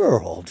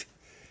world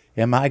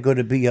am I going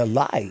to be a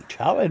light?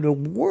 How in the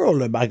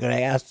world am I going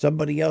to ask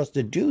somebody else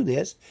to do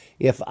this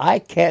if I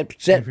can't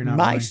set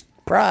my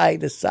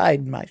pride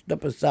aside, my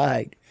stuff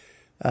aside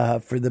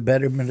for the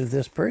betterment of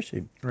this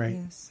person? Right,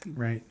 Yes.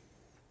 right.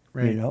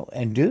 You know,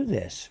 and do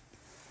this.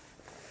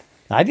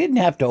 I didn't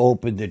have to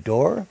open the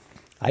door.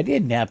 I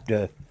didn't have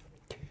to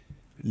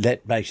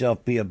let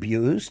myself be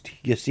abused.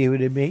 You see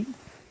what I mean?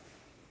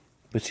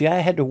 But see, I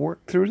had to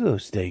work through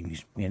those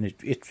things, and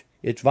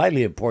it's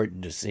vitally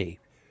important to see.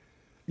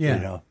 Yeah,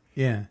 You know?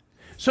 yeah.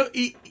 So,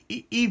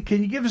 Eve,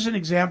 can you give us an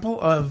example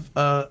of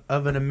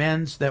an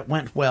amends that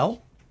went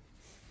well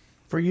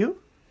for you?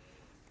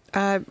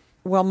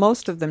 Well,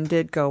 most of them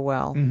did go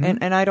well,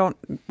 and I don't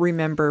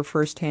remember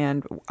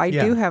firsthand. I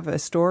do have a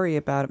story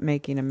about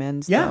making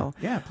amends, though.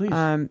 Yeah, please.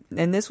 And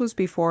this was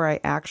before I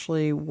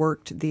actually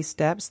worked these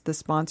steps. The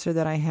sponsor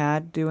that I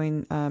had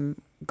doing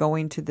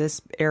going to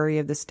this area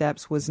of the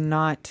steps was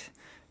not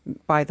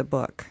by the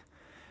book.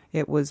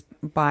 It was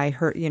by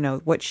her, you know,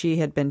 what she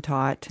had been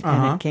taught,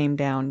 and it came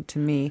down to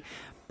me.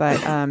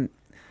 But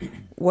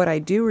what I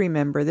do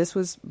remember, this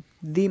was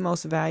the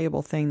most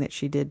valuable thing that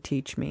she did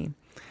teach me.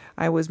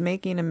 I was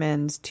making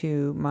amends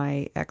to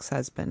my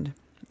ex-husband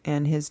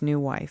and his new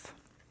wife.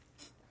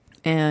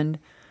 And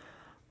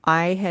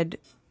I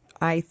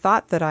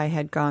thought that I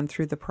had gone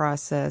through the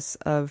process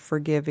of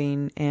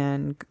forgiving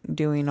and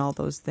doing all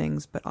those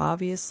things, but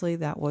obviously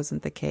that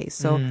wasn't the case.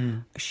 So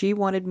she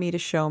wanted me to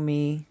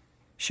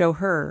show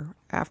her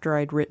after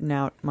I'd written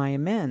out my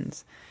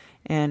amends.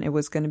 And it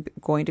was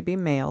going to be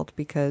mailed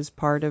because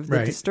part of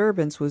the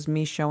disturbance was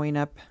me showing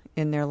up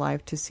in their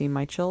life to see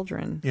my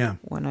children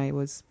when I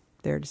was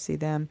there to see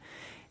them.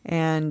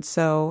 And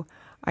so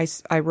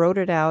I wrote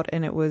it out,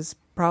 and it was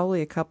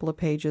probably a couple of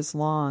pages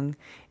long,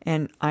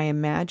 and I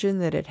imagine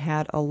that it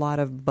had a lot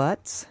of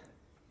buts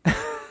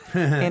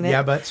in it.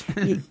 Yeah, buts.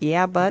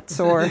 Yeah, buts,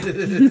 or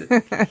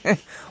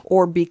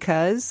or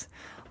because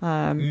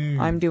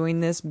I'm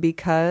doing this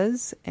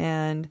because.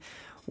 And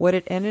what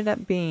it ended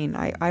up being,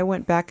 I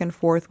went back and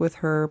forth with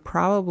her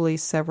probably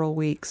several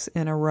weeks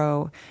in a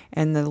row,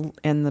 and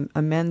the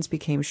amends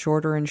became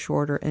shorter and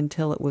shorter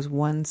until it was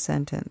one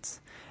sentence.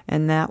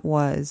 And that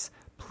was,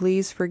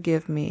 please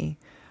forgive me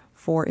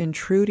for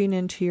intruding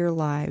into your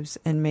lives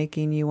and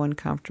making you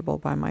uncomfortable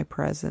by my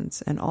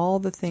presence and all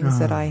the things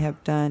that I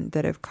have done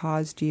that have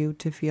caused you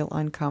to feel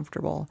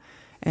uncomfortable.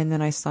 And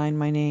then I signed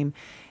my name.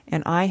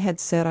 And I had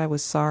said I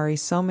was sorry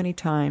so many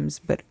times,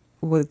 but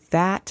with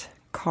that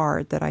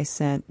card that I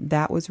sent,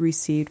 that was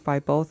received by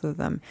both of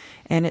them.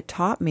 And it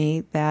taught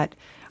me that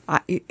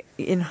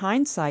in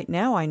hindsight,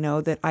 now I know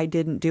that I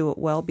didn't do it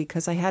well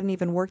because I hadn't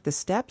even worked the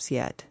steps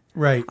yet.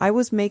 Right. I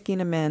was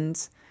making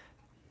amends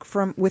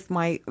with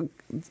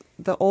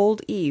the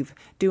old Eve,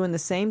 doing the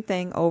same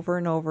thing over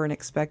and over and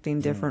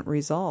expecting different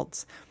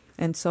results.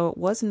 And so it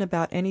wasn't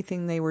about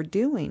anything they were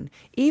doing.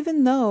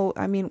 Even though,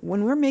 I mean,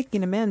 when we're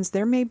making amends,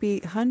 there may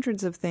be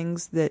hundreds of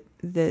things that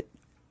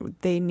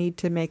they need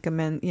to make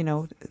amends, you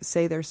know,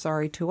 say they're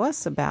sorry to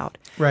us about.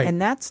 Right.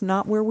 And that's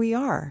not where we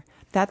are.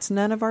 That's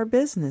none of our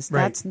business.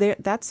 Right.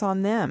 That's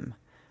on them.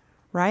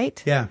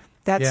 Right? Yeah.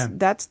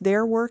 That's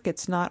their work.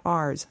 It's not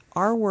ours.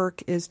 Our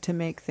work is to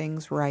make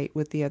things right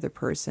with the other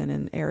person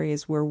in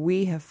areas where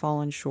we have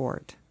fallen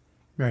short.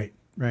 Right.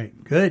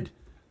 Good.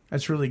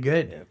 That's really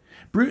good. Yeah.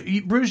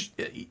 Bruce,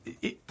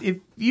 if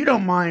you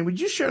don't mind, would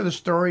you share the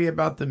story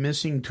about the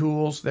missing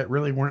tools that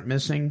really weren't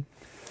missing?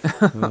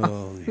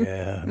 Oh,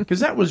 yeah.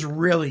 Because that was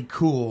really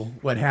cool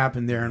what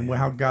happened there and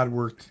how God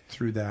worked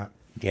through that.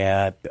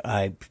 Yeah,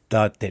 I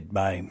thought that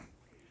my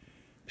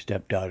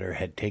stepdaughter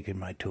had taken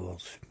my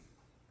tools.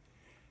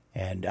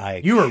 And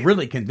you were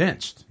really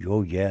convinced.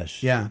 Oh,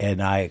 yes. Yeah.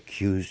 And I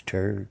accused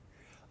her.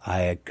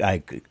 I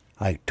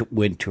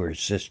went to her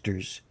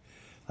sisters.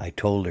 I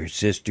told her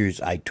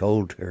sisters. I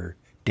told her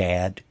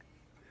dad.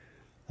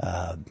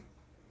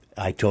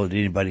 I told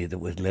anybody that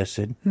would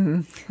listen.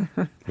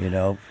 You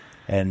know.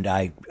 And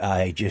I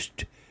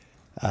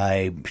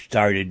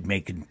started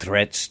making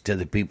threats to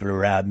the people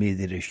around me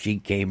that if she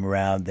came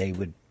around,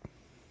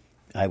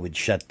 I would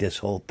shut this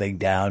whole thing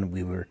down.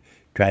 We were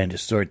trying to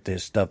sort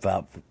this stuff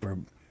out for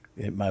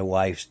my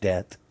wife's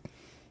death.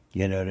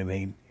 You know what I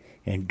mean?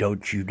 And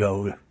don't you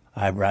know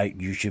I'm right?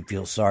 You should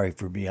feel sorry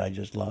for me. I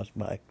just lost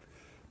my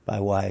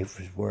wife.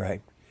 Is where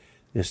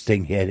this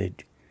thing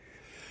headed.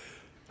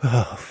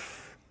 Oh.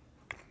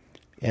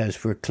 As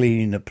for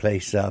cleaning the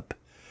place up,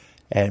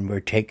 and we're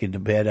taking the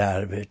bed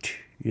out of it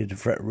in the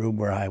front room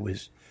where I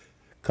was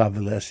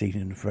convalescing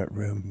in the front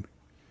room,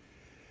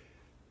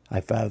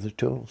 I found the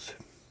tools.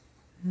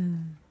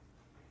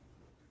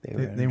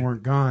 They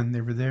weren't gone.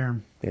 They were there.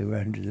 They were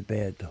under the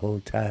bed the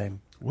whole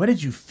time. What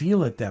did you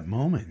feel at that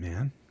moment,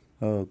 man?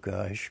 Oh,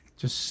 gosh.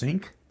 Just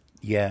sink?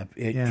 Yeah,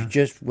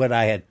 just what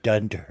I had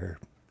done to her.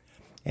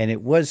 And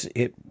it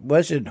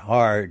wasn't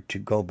hard to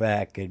go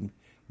back and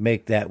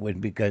make that one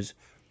because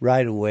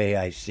right away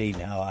I seen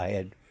how I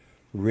had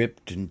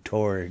ripped and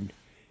torn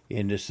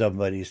into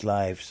somebody's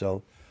life.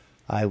 So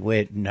I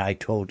went and I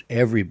told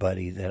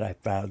everybody that I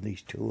found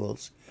these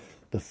tools,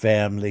 the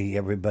family,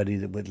 everybody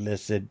that would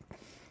listen.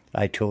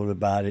 I told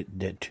about it,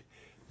 that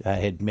I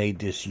had made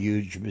this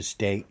huge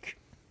mistake,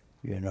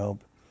 and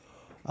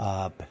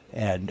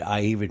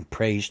I even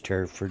praised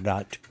her for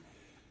not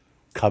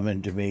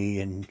coming to me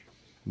and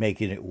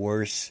making it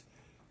worse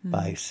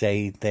by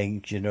saying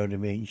things. You know what I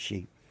mean?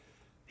 She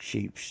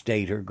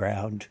stayed her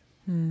ground.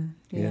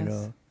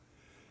 Yes.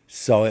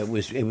 So it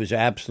was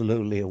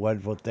absolutely a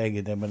wonderful thing.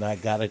 And then when I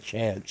got a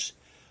chance,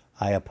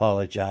 I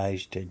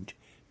apologized and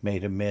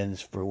made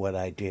amends for what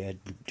I did.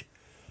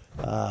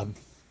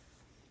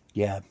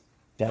 Yeah,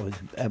 that was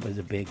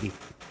a biggie.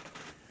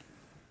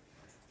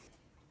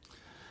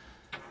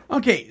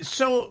 Okay,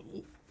 so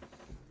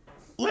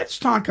let's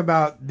talk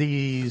about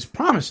these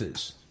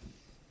promises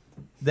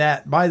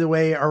that, by the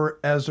way, are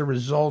as a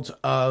result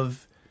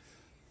of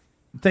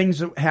things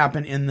that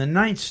happen in the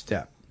 9th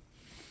step.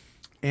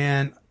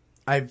 And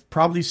I've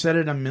probably said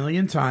it a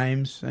million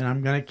times, and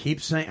I'm going to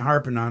keep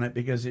harping on it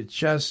because it's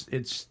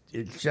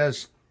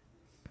just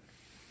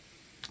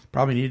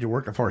probably need to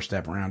work a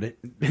 4-step around it.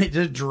 It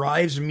just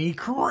drives me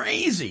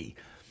crazy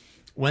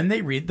when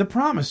they read the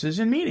promises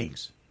in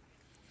meetings.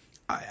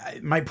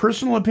 My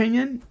personal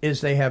opinion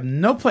is they have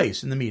no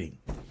place in the meeting.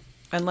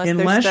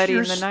 Unless they're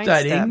you're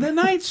studying the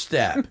 9th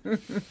step.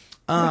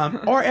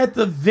 Or at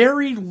the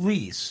very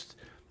least,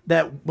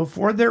 that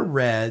before they're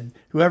read,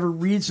 whoever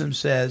reads them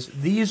says,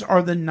 these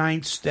are the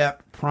 9th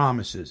step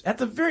promises. At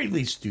the very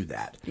least, do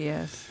that.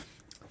 Yes.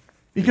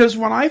 Because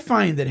what I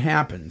find that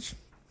happens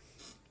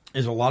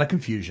is a lot of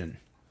confusion.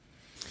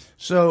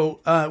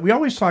 So we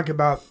always talk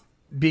about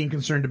being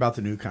concerned about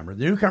the newcomer.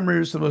 The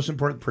newcomer is the most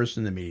important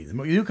person in the meeting.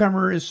 The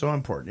newcomer is so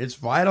important. It's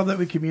vital that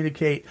we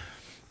communicate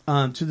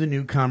to the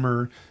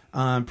newcomer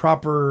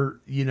proper,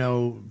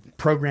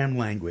 program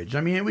language.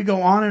 I mean, we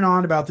go on and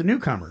on about the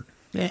newcomer.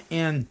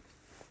 And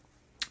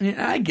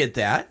I get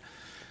that.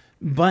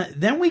 But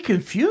then we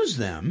confuse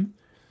them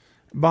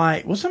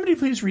by, will somebody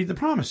please read the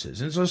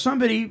promises? And so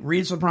somebody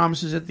reads the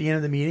promises at the end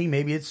of the meeting.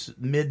 Maybe it's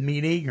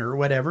mid-meeting or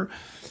whatever.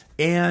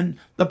 And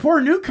the poor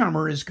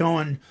newcomer is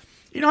going,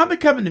 I've been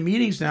coming to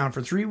meetings now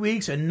for 3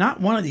 weeks and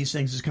not one of these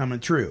things is coming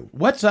true.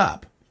 What's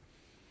up?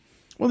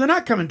 Well, they're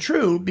not coming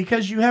true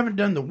because you haven't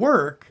done the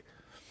work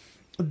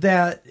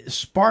that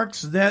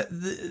sparks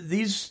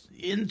these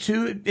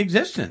into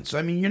existence.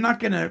 I mean, you're not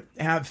going to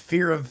have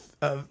fear of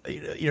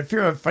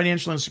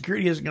financial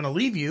insecurity isn't going to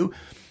leave you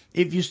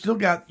if you still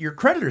got your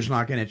creditors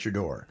knocking at your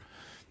door.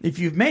 If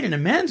you've made an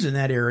amends in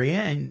that area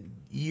and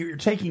you're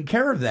taking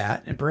care of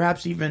that and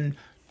perhaps even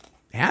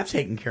have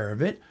taken care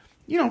of it,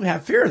 you don't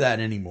have fear of that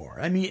anymore.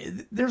 I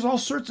mean, there's all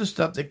sorts of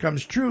stuff that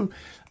comes true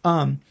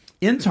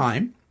in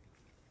time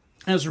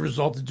as a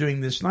result of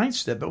doing this 9th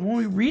step. But when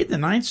we read the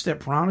 9th step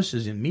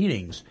promises in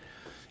meetings,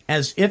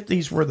 as if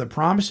these were the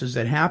promises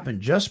that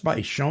happened just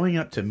by showing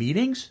up to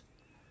meetings,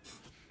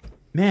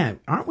 man,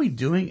 aren't we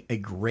doing a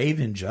grave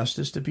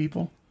injustice to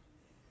people?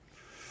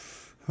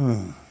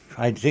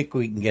 I think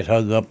we can get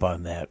hung up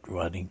on that,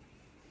 Ronnie,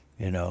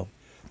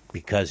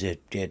 because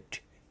it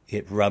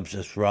rubs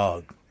us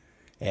wrong.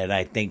 And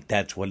I think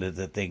that's one of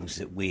the things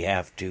that we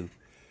have to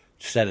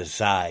set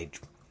aside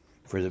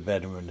for the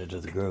betterment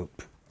of the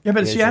group. Yeah,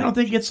 but see, I don't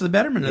think it's the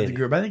betterment of the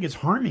group. I think it's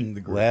harming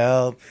the group.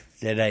 Well,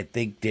 then I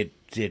think that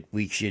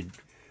we should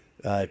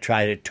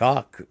try to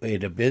talk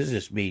in a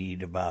business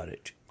meeting about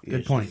it.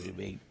 Good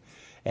point.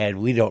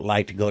 And we don't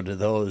like to go to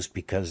those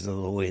because of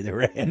the way they're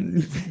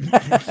ran.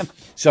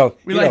 So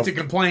we like to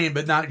complain,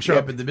 but not show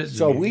up at the business.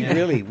 So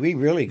meeting. we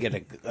really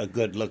get a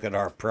good look at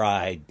our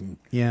pride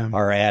and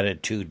our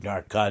attitude and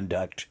our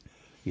conduct,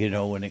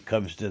 when it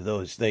comes to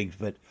those things.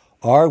 But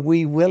are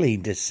we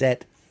willing to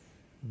set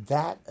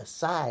that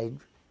aside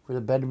for the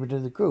betterment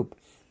of the group?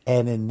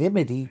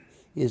 Anonymity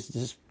is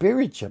the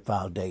spiritual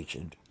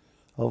foundation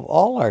of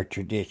all our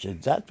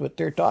traditions. That's what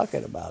they're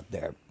talking about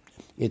there.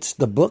 It's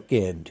the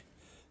bookend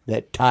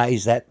that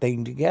ties that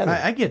thing together.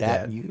 I get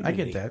that. I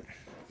get that.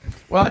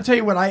 Well, I'll tell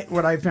you what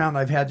I found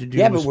I've had to do.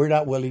 Yeah, but we're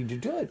not willing to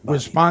do it.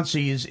 With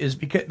sponsees is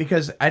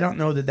because I don't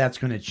know that that's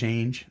going to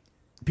change.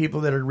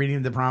 People that are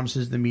reading the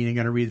promises in the meeting are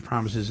going to read the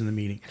promises in the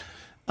meeting.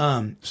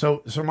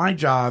 So my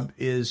job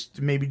is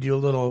to maybe do a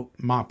little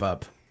mop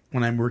up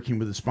when I'm working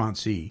with a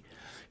sponsee,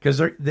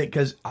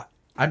 because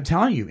I'm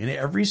telling you, in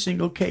every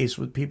single case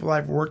with people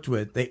I've worked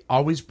with, they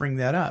always bring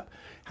that up.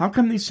 How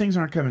come these things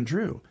aren't coming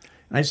true?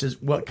 And I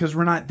says, well, because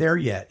we're not there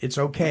yet. It's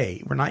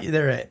okay. We're not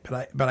there yet.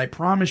 But I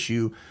promise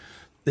you,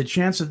 the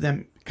chance of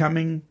them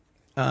coming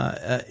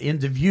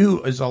into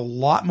view is a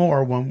lot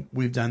more when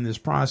we've done this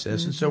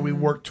process. And so we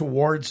work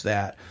towards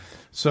that.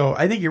 So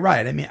I think you're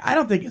right. I mean, I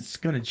don't think it's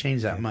going to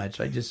change that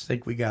much. I just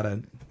think we got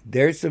to.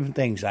 There's some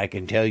things I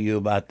can tell you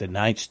about the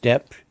 9th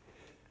step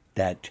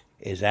that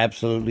is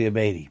absolutely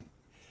amazing.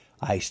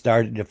 I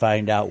started to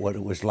find out what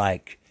it was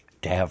like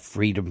to have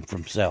freedom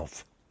from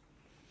self.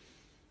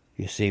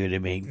 You see what I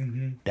mean?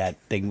 Mm-hmm.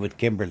 That thing with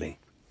Kimberly,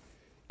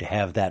 to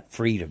have that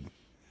freedom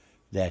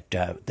that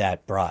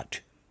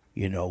brought,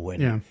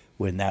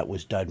 when that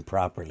was done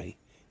properly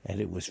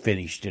and it was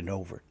finished and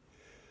over.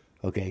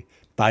 Okay,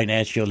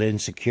 financial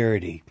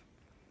insecurity.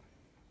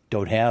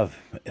 Don't have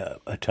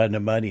a ton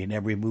of money, and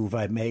every move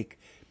I make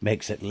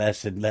makes it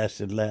less and less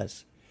and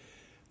less.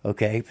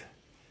 Okay?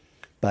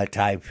 But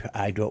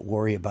I don't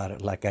worry about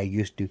it like I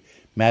used to.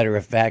 Matter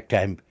of fact,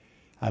 I'm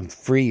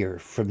freer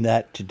from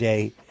that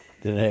today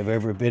than I've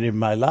ever been in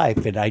my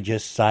life, and I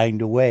just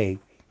signed away,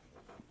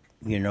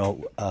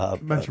 a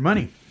bunch of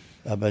money.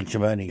 A bunch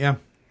of money. Yeah.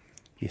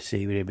 You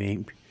see what I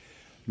mean?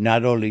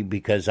 Not only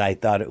because I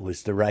thought it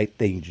was the right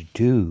thing to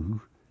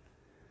do,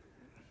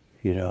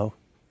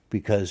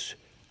 because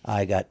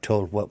I got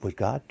told what was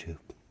God to.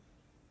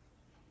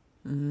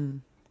 Mm-hmm.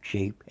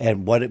 See?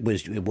 And it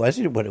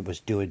wasn't what it was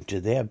doing to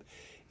them.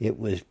 It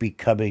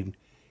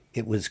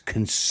was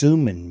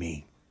consuming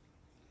me.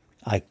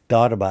 I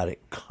thought about it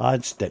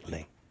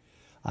constantly.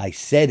 I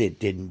said it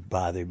didn't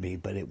bother me,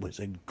 but it was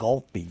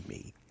engulfing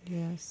me.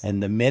 Yes.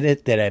 And the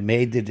minute that I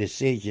made the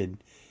decision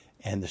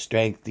and the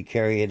strength to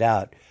carry it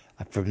out,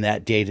 from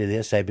that day to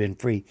this, I've been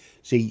free.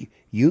 See,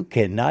 you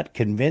cannot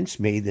convince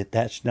me that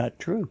that's not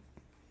true,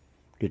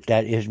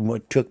 that isn't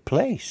what took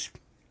place.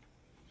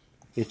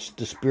 It's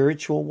the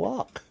spiritual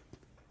walk.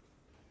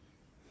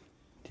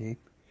 See?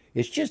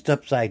 It's just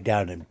upside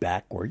down and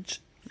backwards.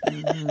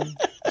 Mm-hmm.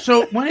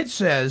 So when it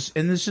says,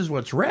 and this is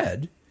what's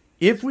read,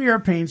 if we are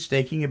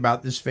painstaking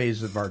about this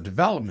phase of our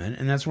development,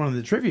 and that's one of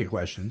the trivia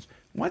questions,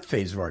 what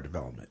phase of our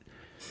development?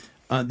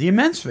 The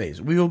amends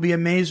phase. We will be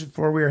amazed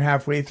before we are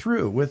halfway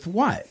through. With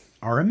what?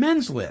 Our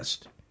amends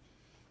list.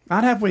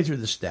 Not halfway through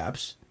the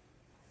steps,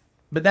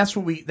 but that's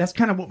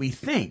kind of what we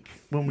think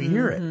when we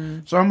hear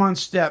it. So I'm on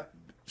step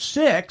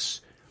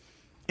 6,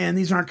 and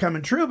these aren't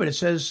coming true, but it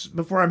says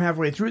before I'm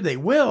halfway through, they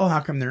will. How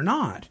come they're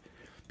not?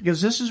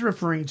 Because this is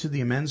referring to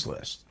the amends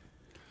list.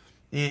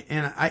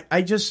 And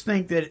I just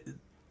think that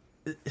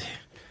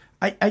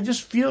I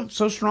just feel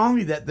so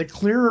strongly that the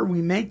clearer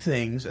we make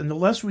things and the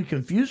less we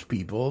confuse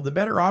people, the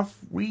better off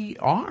we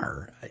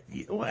are.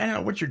 I don't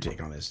know. What's your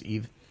take on this,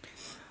 Eve?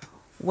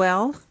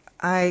 Well,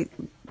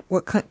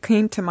 what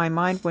came to my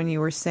mind when you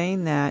were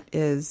saying that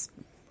is,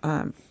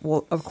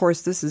 well, of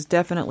course, this is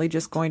definitely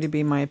just going to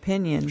be my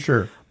opinion.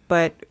 Sure.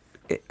 But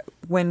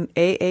when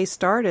AA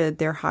started,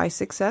 their high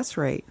success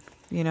rate,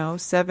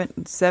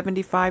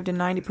 75 to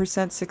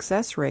 90%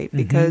 success rate,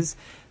 because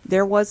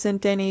there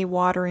wasn't any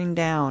watering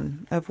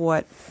down of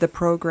what the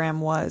program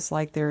was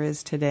like there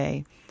is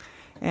today.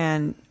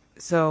 And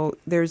so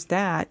there's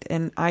that.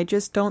 And I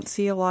just don't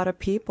see a lot of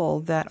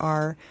people that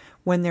are,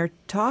 when they're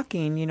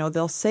talking,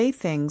 they'll say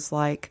things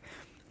like,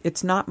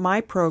 it's not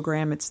my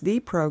program, it's the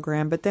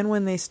program. But then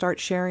when they start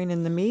sharing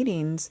in the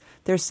meetings,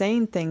 they're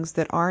saying things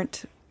that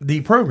aren't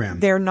the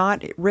program. They're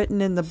not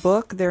written in the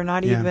book. They're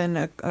not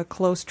even a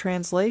close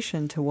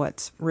translation to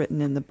what's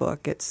written in the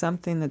book. It's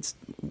something that's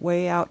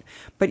way out.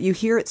 But you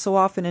hear it so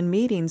often in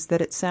meetings that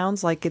it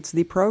sounds like it's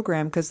the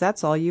program because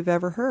that's all you've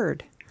ever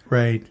heard.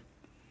 Right.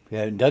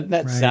 Yeah, doesn't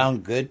that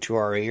sound good to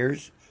our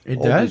ears?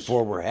 It does.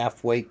 Before we're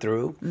halfway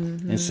through.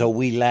 And so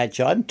we latch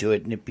onto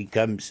it and it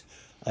becomes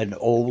an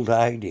old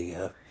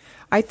idea.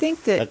 I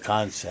think that a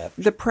concept.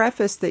 The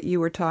preface that you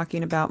were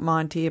talking about,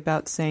 Monty,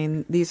 about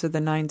saying these are the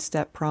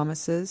 9-step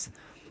promises,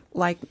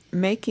 like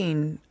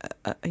making,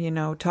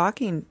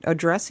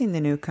 addressing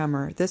the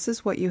newcomer. This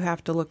is what you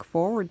have to look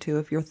forward to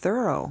if you're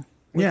thorough.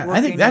 Yeah,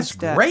 I think that's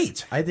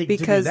great. I think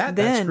because to do that,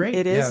 then that's great.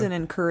 It is an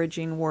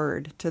encouraging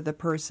word to the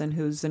person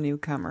who's a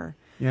newcomer.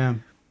 Yeah.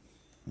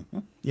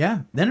 Yeah,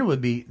 then it would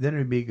be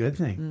a good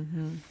thing.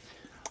 Mm-hmm.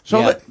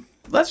 So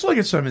let's look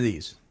at some of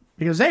these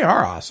because they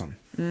are awesome.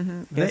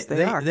 Mm-hmm. Yes,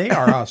 they are. They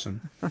are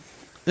awesome.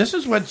 This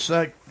is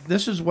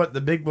what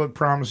the Big Book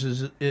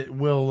promises. It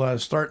will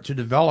start to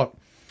develop,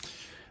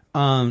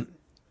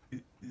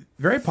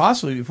 very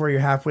possibly before you're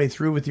halfway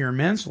through with your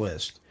amends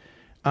list.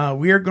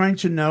 We are going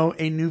to know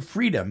a new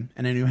freedom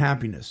and a new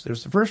happiness.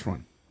 There's the first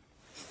one.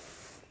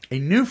 A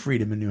new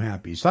freedom and new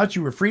happiness. Thought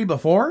you were free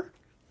before?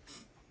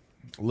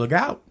 Look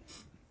out.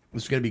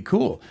 It's going to be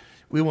cool.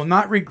 We will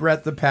not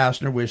regret the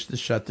past nor wish to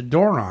shut the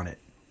door on it.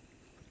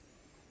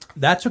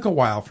 That took a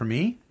while for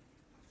me,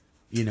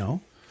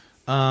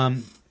 I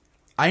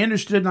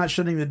understood not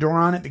shutting the door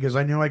on it because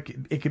I knew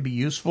it could be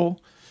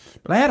useful.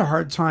 But I had a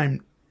hard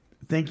time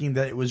thinking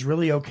that it was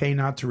really okay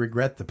not to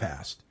regret the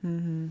past.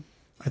 Mm-hmm.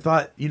 I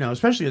thought,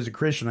 especially as a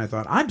Christian, I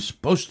thought, I'm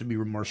supposed to be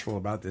remorseful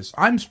about this.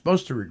 I'm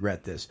supposed to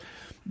regret this.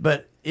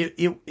 But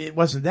it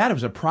wasn't that. It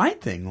was a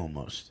pride thing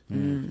almost.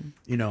 Mm.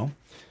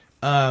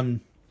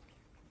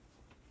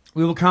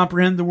 We will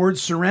comprehend the word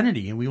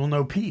serenity and we will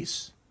know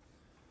peace.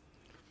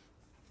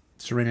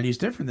 Serenity is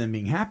different than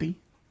being happy,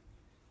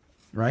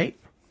 right?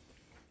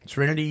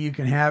 Serenity you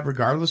can have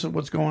regardless of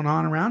what's going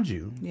on around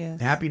you.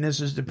 Yes. Happiness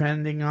is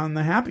depending on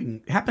the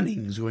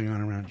happenings going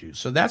on around you.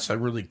 So that's a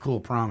really cool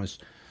promise.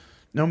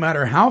 No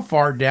matter how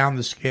far down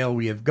the scale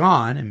we have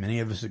gone, and many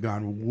of us have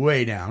gone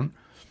way down,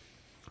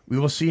 we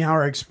will see how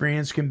our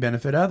experience can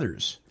benefit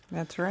others.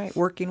 That's right.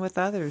 Working with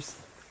others.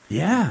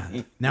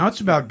 Yeah. Now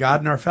it's about God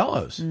and our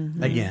fellows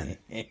again.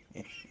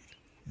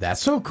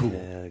 That's so cool.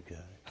 Yeah,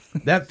 God.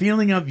 That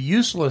feeling of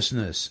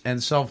uselessness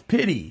and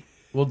self-pity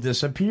will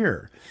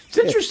disappear. It's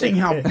interesting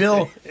how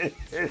Bill...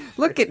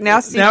 Look at now.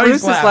 See, Now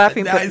Bruce he's is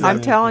laughing, Now but he's I'm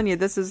laughing. telling you,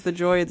 this is the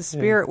joy of the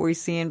Spirit we're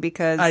seeing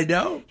because I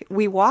know.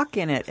 we walk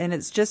in it, and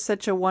it's just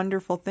such a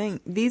wonderful thing.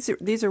 These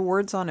are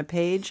words on a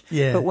page,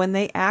 Yeah. but when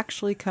they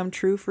actually come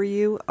true for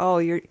you,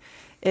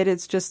 it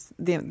is just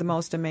the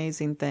most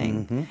amazing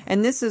thing. Mm-hmm.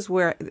 And this is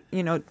where,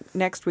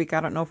 next week, I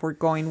don't know if we're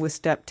going with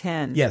step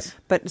 10. Yes.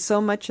 But so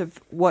much of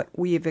what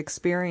we have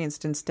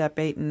experienced in step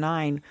 8 and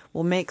 9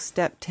 will make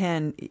step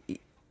 10,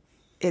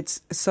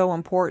 it's so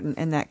important.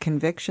 And that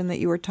conviction that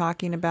you were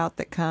talking about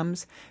that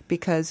comes,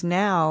 because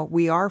now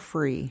we are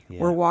free.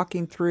 Yeah. We're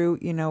walking through,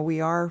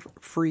 we are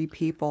free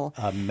people.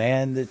 A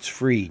man that's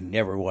free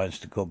never wants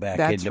to go back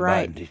That's into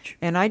right. bondage.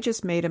 And I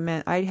just made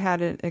I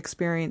had an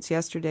experience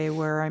yesterday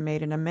where I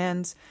made an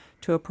amends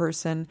to a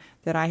person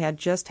that I had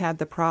just had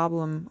the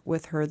problem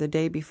with her the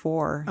day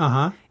before.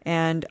 Uh-huh.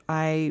 And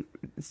I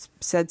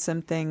said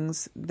some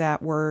things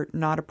that were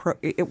not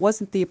it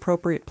wasn't the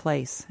appropriate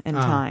place and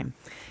time.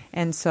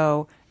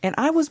 And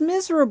I was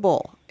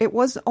miserable. It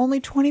was only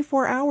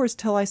 24 hours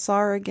till I saw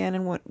her again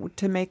and went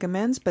to make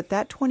amends. But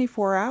that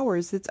 24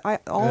 hours, it's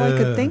all I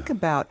could think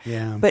about.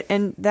 Yeah.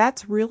 And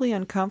that's really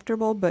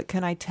uncomfortable. But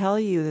can I tell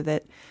you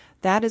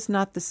that is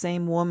not the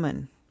same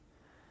woman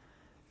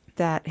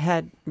that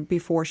had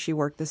before she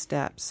worked the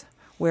steps,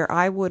 where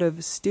I would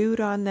have stewed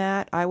on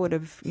that. I would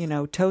have,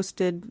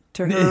 toasted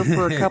to her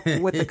for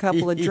with a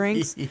couple of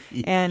drinks,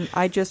 and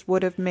I just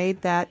would have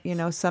made that,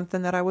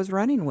 something that I was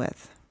running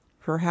with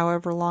for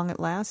however long it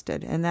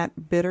lasted. And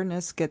that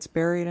bitterness gets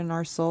buried in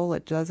our soul.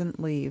 It doesn't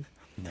leave.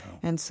 No.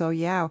 And so,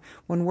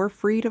 when we're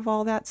freed of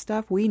all that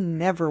stuff, we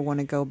never want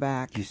to go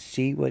back. You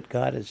see what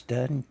God has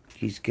done?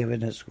 He's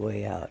given us a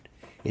way out.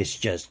 It's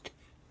just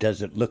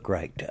doesn't look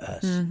right to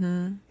us.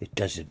 Mm-hmm. It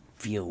doesn't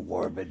feel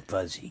warm and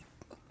fuzzy.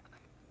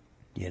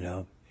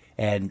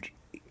 And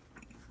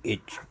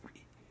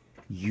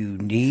you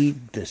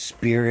need the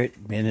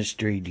Spirit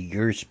ministry to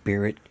your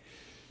spirit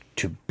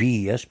to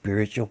be a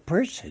spiritual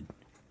person.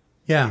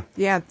 Yeah.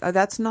 Yeah,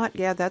 that's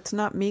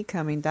not me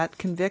coming. That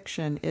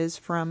conviction is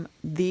from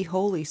the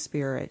Holy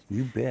Spirit.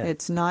 You bet.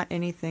 It's not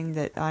anything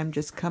that I'm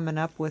just coming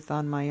up with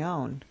on my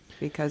own,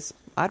 because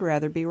I'd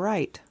rather be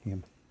right. Yeah.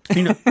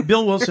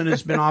 Bill Wilson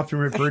has been often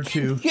referred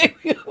to.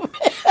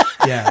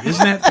 Yeah,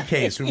 isn't that the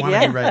case? We want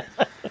to be right.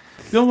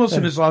 Bill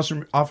Wilson is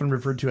also often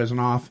referred to as an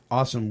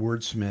awesome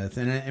wordsmith,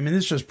 and I mean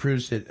this just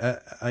proves it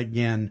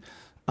again.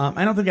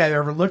 I don't think I've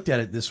ever looked at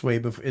it this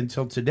way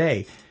until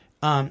today.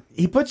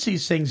 He puts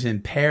these things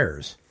in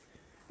pairs.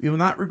 We will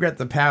not regret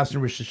the past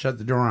and wish to shut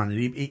the door on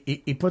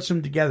it. He puts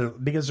them together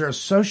because they're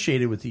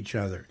associated with each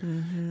other.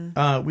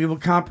 Mm-hmm. We will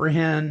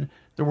comprehend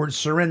the word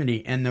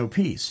serenity and know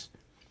peace.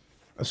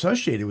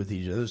 Associated with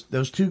each other.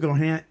 Those two go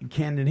hand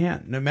in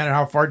hand. No matter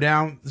how far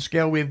down the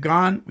scale we've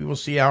gone, we will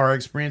see how our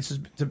experiences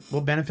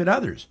will benefit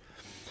others.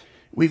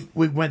 We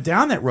went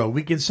down that road.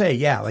 We can say,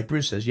 yeah, like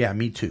Bruce says, yeah,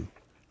 me too.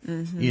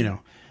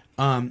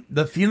 Mm-hmm.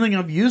 The feeling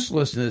of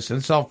uselessness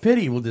and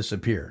self-pity will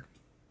disappear.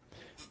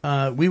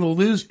 We will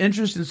lose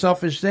interest in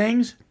selfish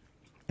things.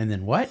 And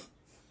then what?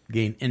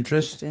 Gain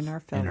interest in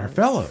our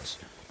fellows.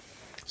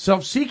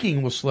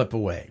 Self-seeking will slip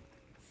away.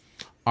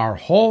 Our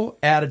whole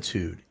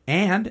attitude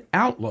and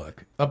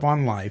outlook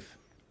upon life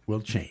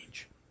will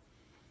change.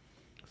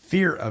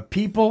 Fear of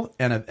people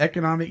and of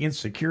economic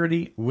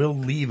insecurity will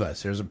leave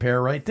us. There's a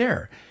pair right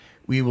there.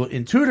 We will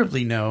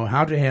intuitively know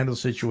how to handle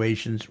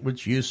situations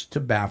which used to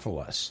baffle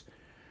us.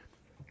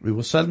 We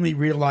will suddenly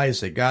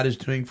realize that God is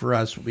doing for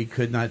us what we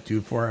could not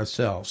do for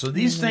ourselves. So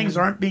these things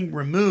aren't being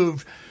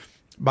removed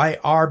by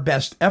our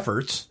best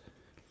efforts,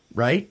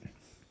 right?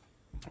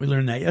 We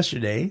learned that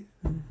yesterday.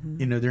 Mm-hmm.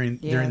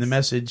 During the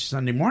message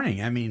Sunday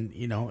morning. I mean,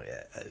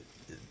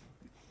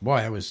 boy,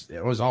 I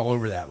was all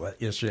over that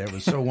yesterday. It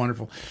was so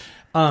wonderful.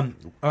 And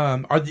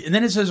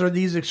then it says, "Are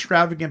these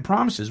extravagant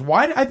promises?"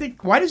 Why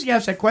does he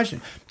ask that question?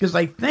 Because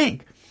I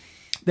think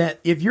that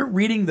if you're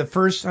reading the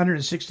first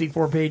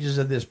 164 pages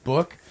of this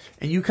book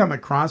and you come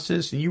across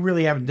this and you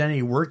really haven't done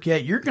any work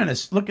yet, you're going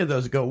to look at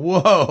those and go,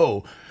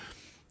 "Whoa,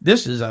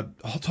 this is a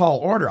tall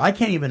order. I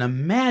can't even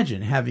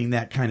imagine having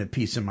that kind of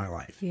peace in my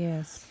life."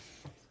 Yes.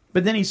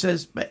 But then he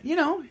says, "But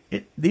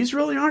these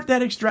really aren't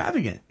that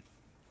extravagant."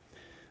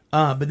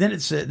 But then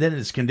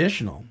it's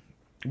conditional.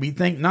 We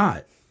think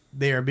not.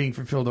 They are being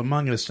fulfilled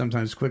among us,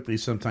 sometimes quickly,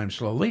 sometimes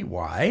slowly.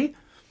 Why?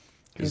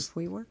 If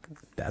we work.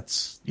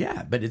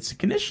 But it's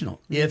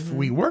conditional. Mm-hmm. If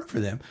we work for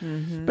them.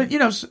 Mm-hmm. But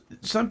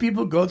some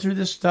people go through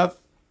this stuff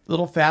a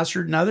little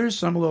faster than others,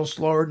 some a little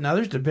slower than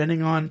others,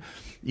 depending on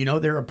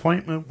their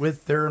appointment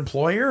with their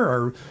employer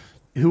or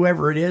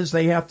whoever it is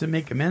they have to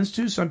make amends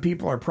to. Some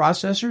people are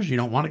processors. You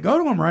don't want to go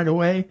to them right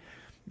away.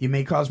 You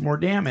may cause more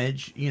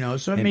damage,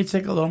 so it may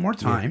take a little more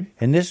time.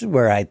 Yeah. And this is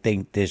where I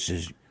think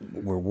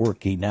we're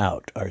working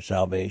out our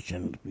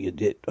salvation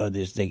on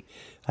this thing.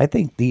 I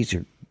think this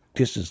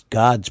is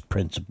God's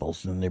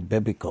principles and they're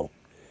biblical.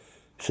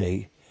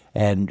 See?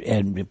 And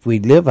if we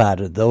live out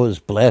of those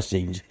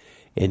blessings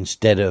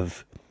instead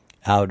of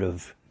out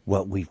of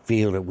what we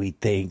feel or we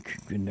think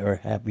and our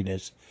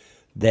happiness,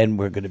 then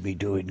we're going to be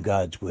doing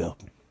God's will.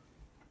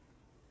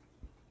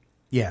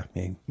 Yeah.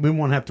 Okay. We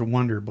won't have to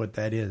wonder what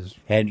that is.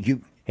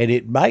 And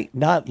it might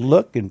not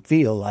look and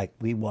feel like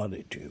we want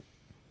it to.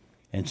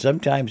 And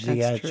sometimes the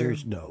That's answer true.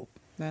 is no.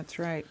 That's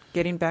right.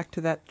 Getting back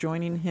to that,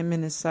 joining him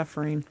in his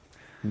suffering.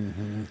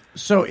 Mm-hmm.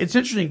 So it's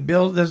interesting.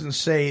 Bill doesn't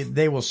say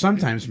they will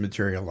sometimes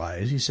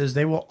materialize. He says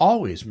they will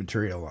always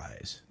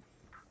materialize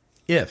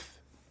if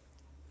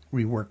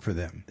we work for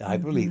them. I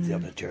believe they'll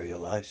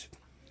materialize.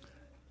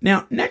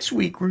 Now, next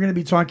week, we're going to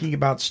be talking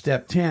about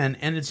step 10.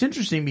 And it's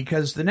interesting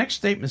because the next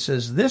statement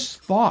says this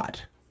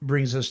thought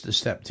brings us to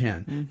step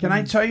 10. Mm-hmm. Can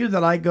I tell you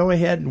that I go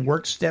ahead and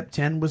work step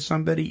 10 with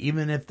somebody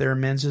even if their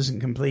amends isn't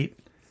complete?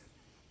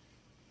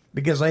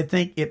 Because I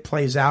think it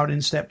plays out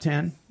in step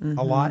 10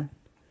 a lot.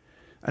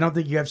 I don't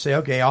think you have to say,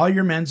 okay, all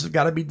your amends have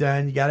got to be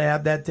done. You got to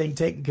have that thing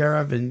taken care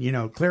of and,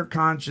 clear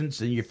conscience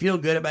and you feel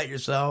good about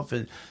yourself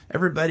and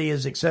everybody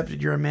has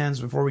accepted your amends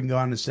before we can go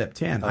on to step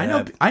 10.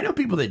 I know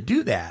people that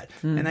do that,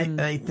 and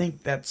I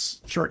think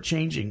that's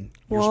shortchanging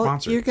your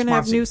sponsor. You're going to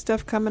have new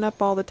stuff coming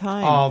up all the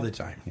time. All the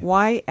time.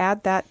 Why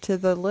add that to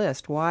the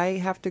list? Why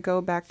have to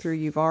go back through?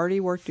 You've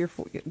already worked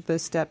the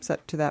steps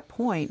up to that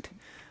point.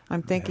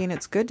 I'm thinking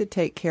it's good to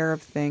take care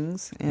of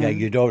things. And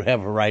You don't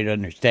have a right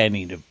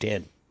understanding of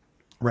 10.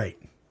 Right.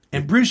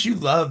 And Bruce, you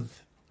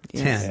love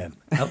 10,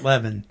 Yes.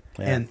 11,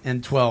 Yeah.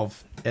 and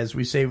 12, as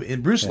we say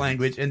in Bruce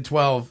language, and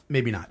 12,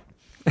 maybe not.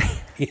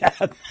 Yeah.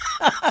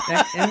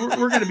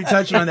 And we're going to be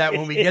touching on that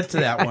when we get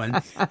to that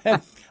one.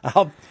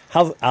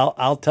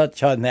 I'll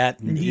touch on that,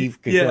 and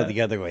Eve can go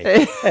the other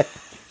way.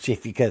 See,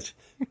 because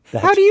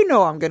how do you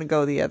know I'm going to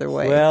go the other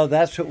way? Well,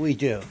 that's what we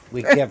do.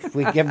 We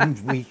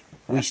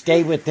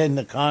stay within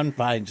the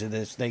confines of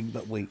this thing,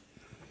 but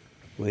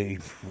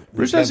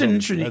Bruce has an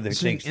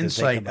interesting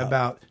insight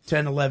about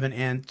 10, 11,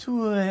 and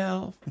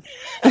 12.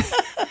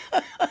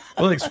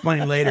 We'll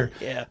explain later.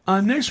 Yeah.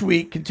 Next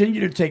week, continue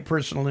to take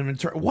personal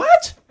inventory.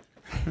 What?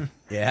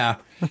 Yeah.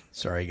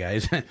 Sorry,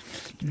 guys.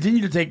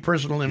 Continue to take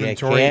personal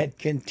inventory. You can't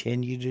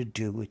continue to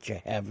do what you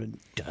haven't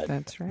done.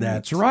 That's right.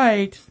 That's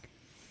right.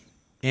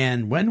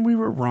 And when we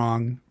were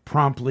wrong,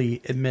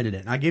 promptly admitted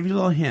it. And I'll give you a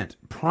little hint.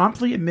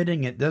 Promptly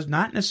admitting it does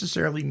not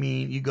necessarily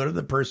mean you go to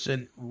the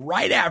person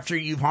right after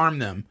you've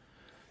harmed them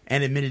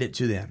and admitted it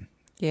to them.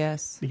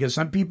 Yes. Because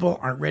some people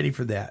aren't ready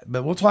for that.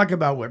 But we'll talk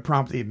about what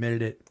promptly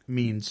admitted it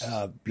means.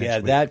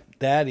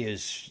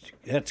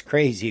 That's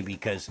crazy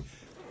because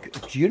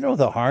do you know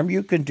the harm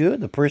you can do?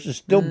 The person's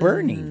still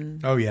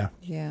burning. Oh, yeah.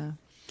 Yeah.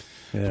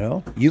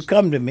 You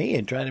come to me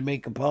and try to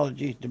make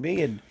apologies to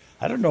me, and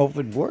I don't know if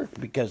it'd work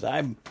because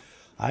I'm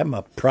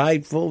a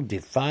prideful,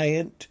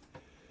 defiant,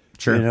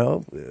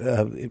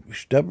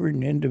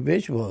 stubborn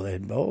individual,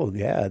 and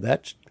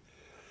that's.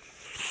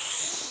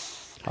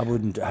 I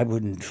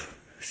wouldn't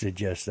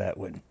suggest that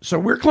one. So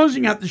we're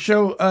closing out the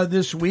show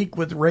this week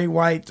with Ray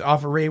White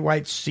off of Ray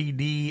White's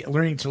CD,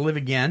 Learning to Live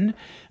Again.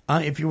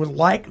 If you would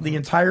like the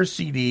entire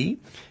CD,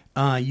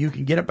 you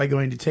can get it by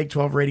going to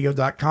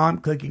take12radio.com,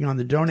 clicking on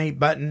the donate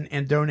button,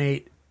 and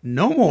donate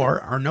no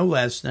more or no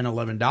less than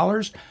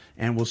 $11,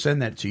 and we'll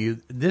send that to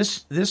you.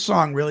 This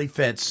song really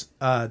fits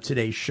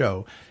today's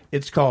show.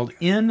 It's called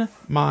In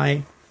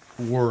My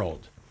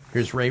World.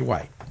 Here's Ray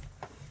White.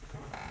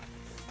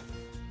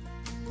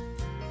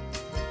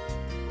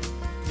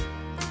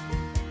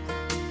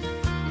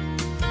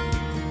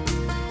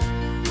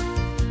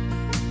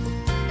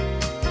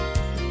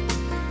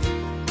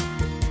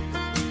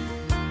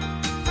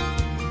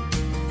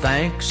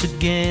 Thanks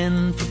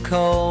again for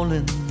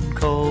calling,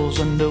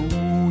 'cause I know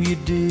you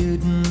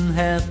didn't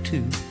have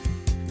to.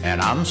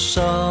 And I'm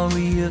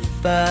sorry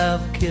if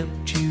I've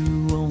kept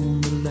you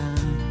on the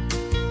line.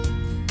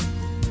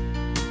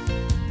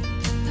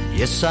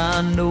 Yes,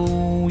 I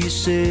know you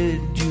said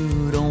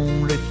you'd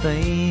only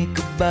think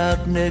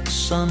about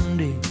next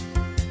Sunday.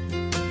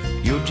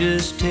 You're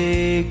just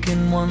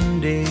taking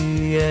one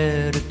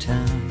day at a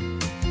time.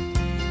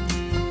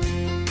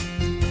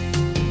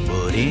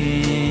 But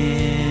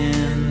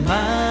in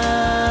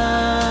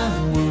my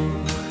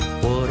world,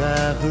 what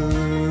I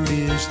heard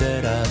is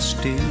that I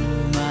still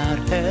might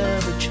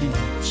have a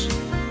chance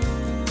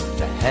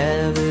to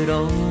have it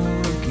all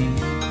again.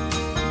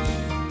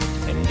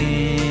 And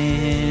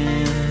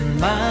in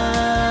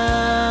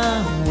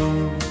my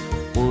world,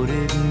 what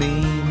it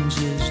means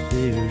is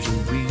there's a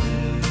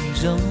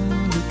reason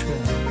to try.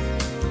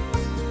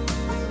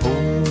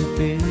 Hope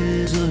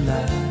is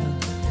alive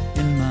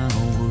in my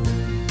world.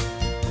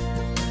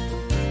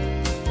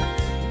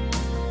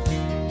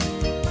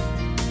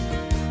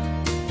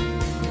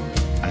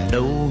 I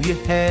know you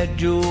had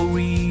your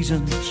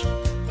reasons,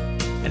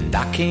 and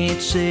I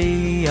can't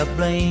say I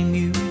blame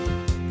you.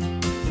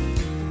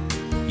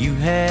 You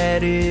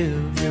had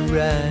every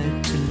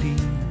right to leave,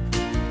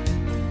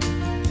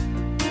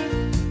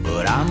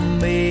 but I'm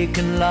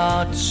making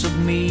lots of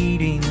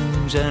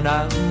meetings and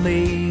I've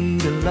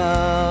made a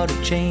lot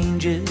of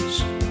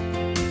changes.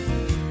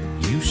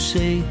 You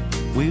say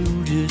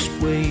we'll just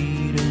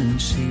wait and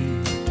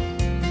see,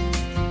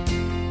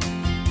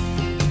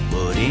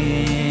 but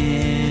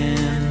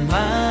in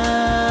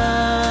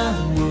my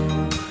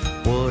world,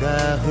 what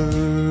I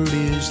heard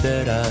is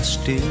that I I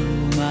still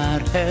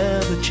might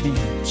have a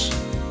chance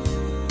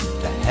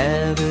to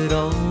have it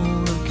all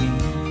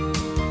again.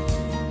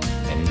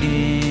 And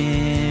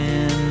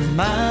in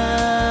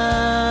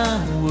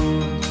my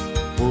world,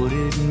 what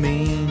it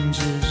means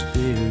is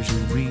there's a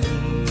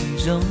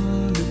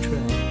reason to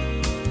try.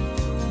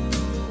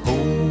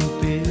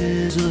 Hope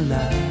is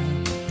alive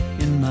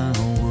in my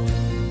world.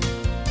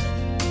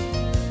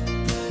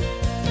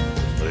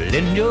 Well,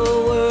 in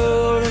your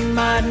world it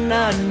might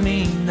not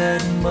mean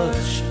that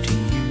much to you,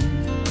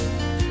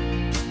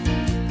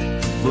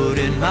 but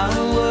in my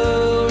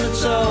world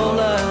it's all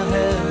I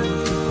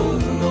have to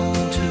hold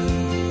on to.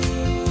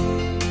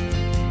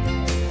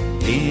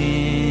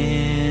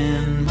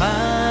 In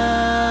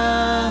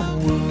my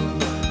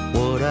world,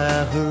 what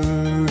I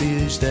heard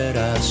is that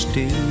I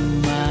still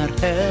might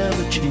have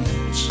a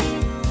chance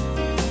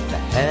to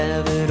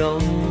have it all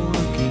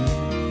again.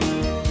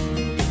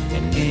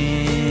 And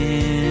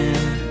in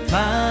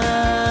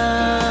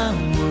my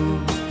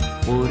world,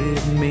 what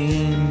it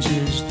means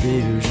is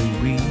there's a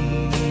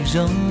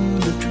reason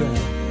to try.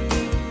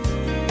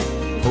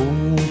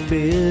 Hope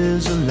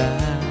is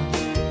alive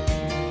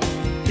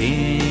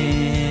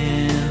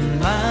in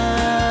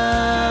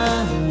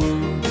my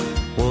world.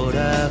 What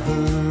I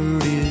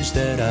heard is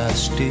that I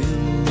still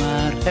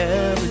might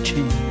have a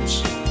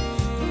chance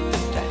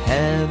to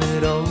have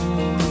it all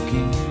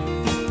again.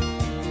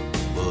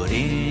 But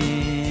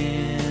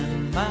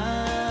in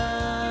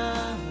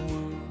my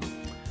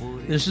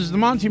world, This is the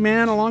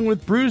Monty'man along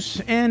with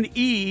Bruce and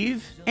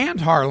Eve and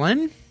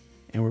Harlan.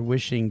 And we're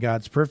wishing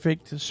God's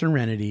perfect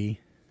serenity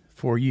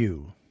for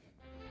you.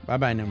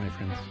 Bye-bye now, my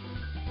friends.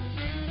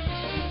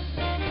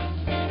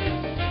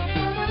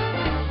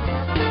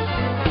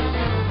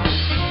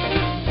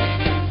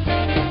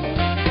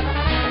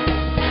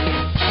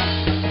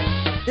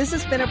 This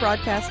has been a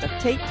broadcast of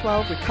Take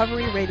 12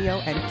 Recovery Radio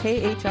and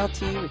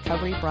KHLT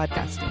Recovery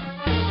Broadcasting.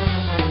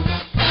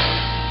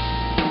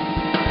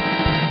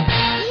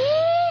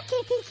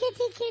 Kitty,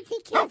 kitty, kitty,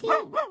 kitty.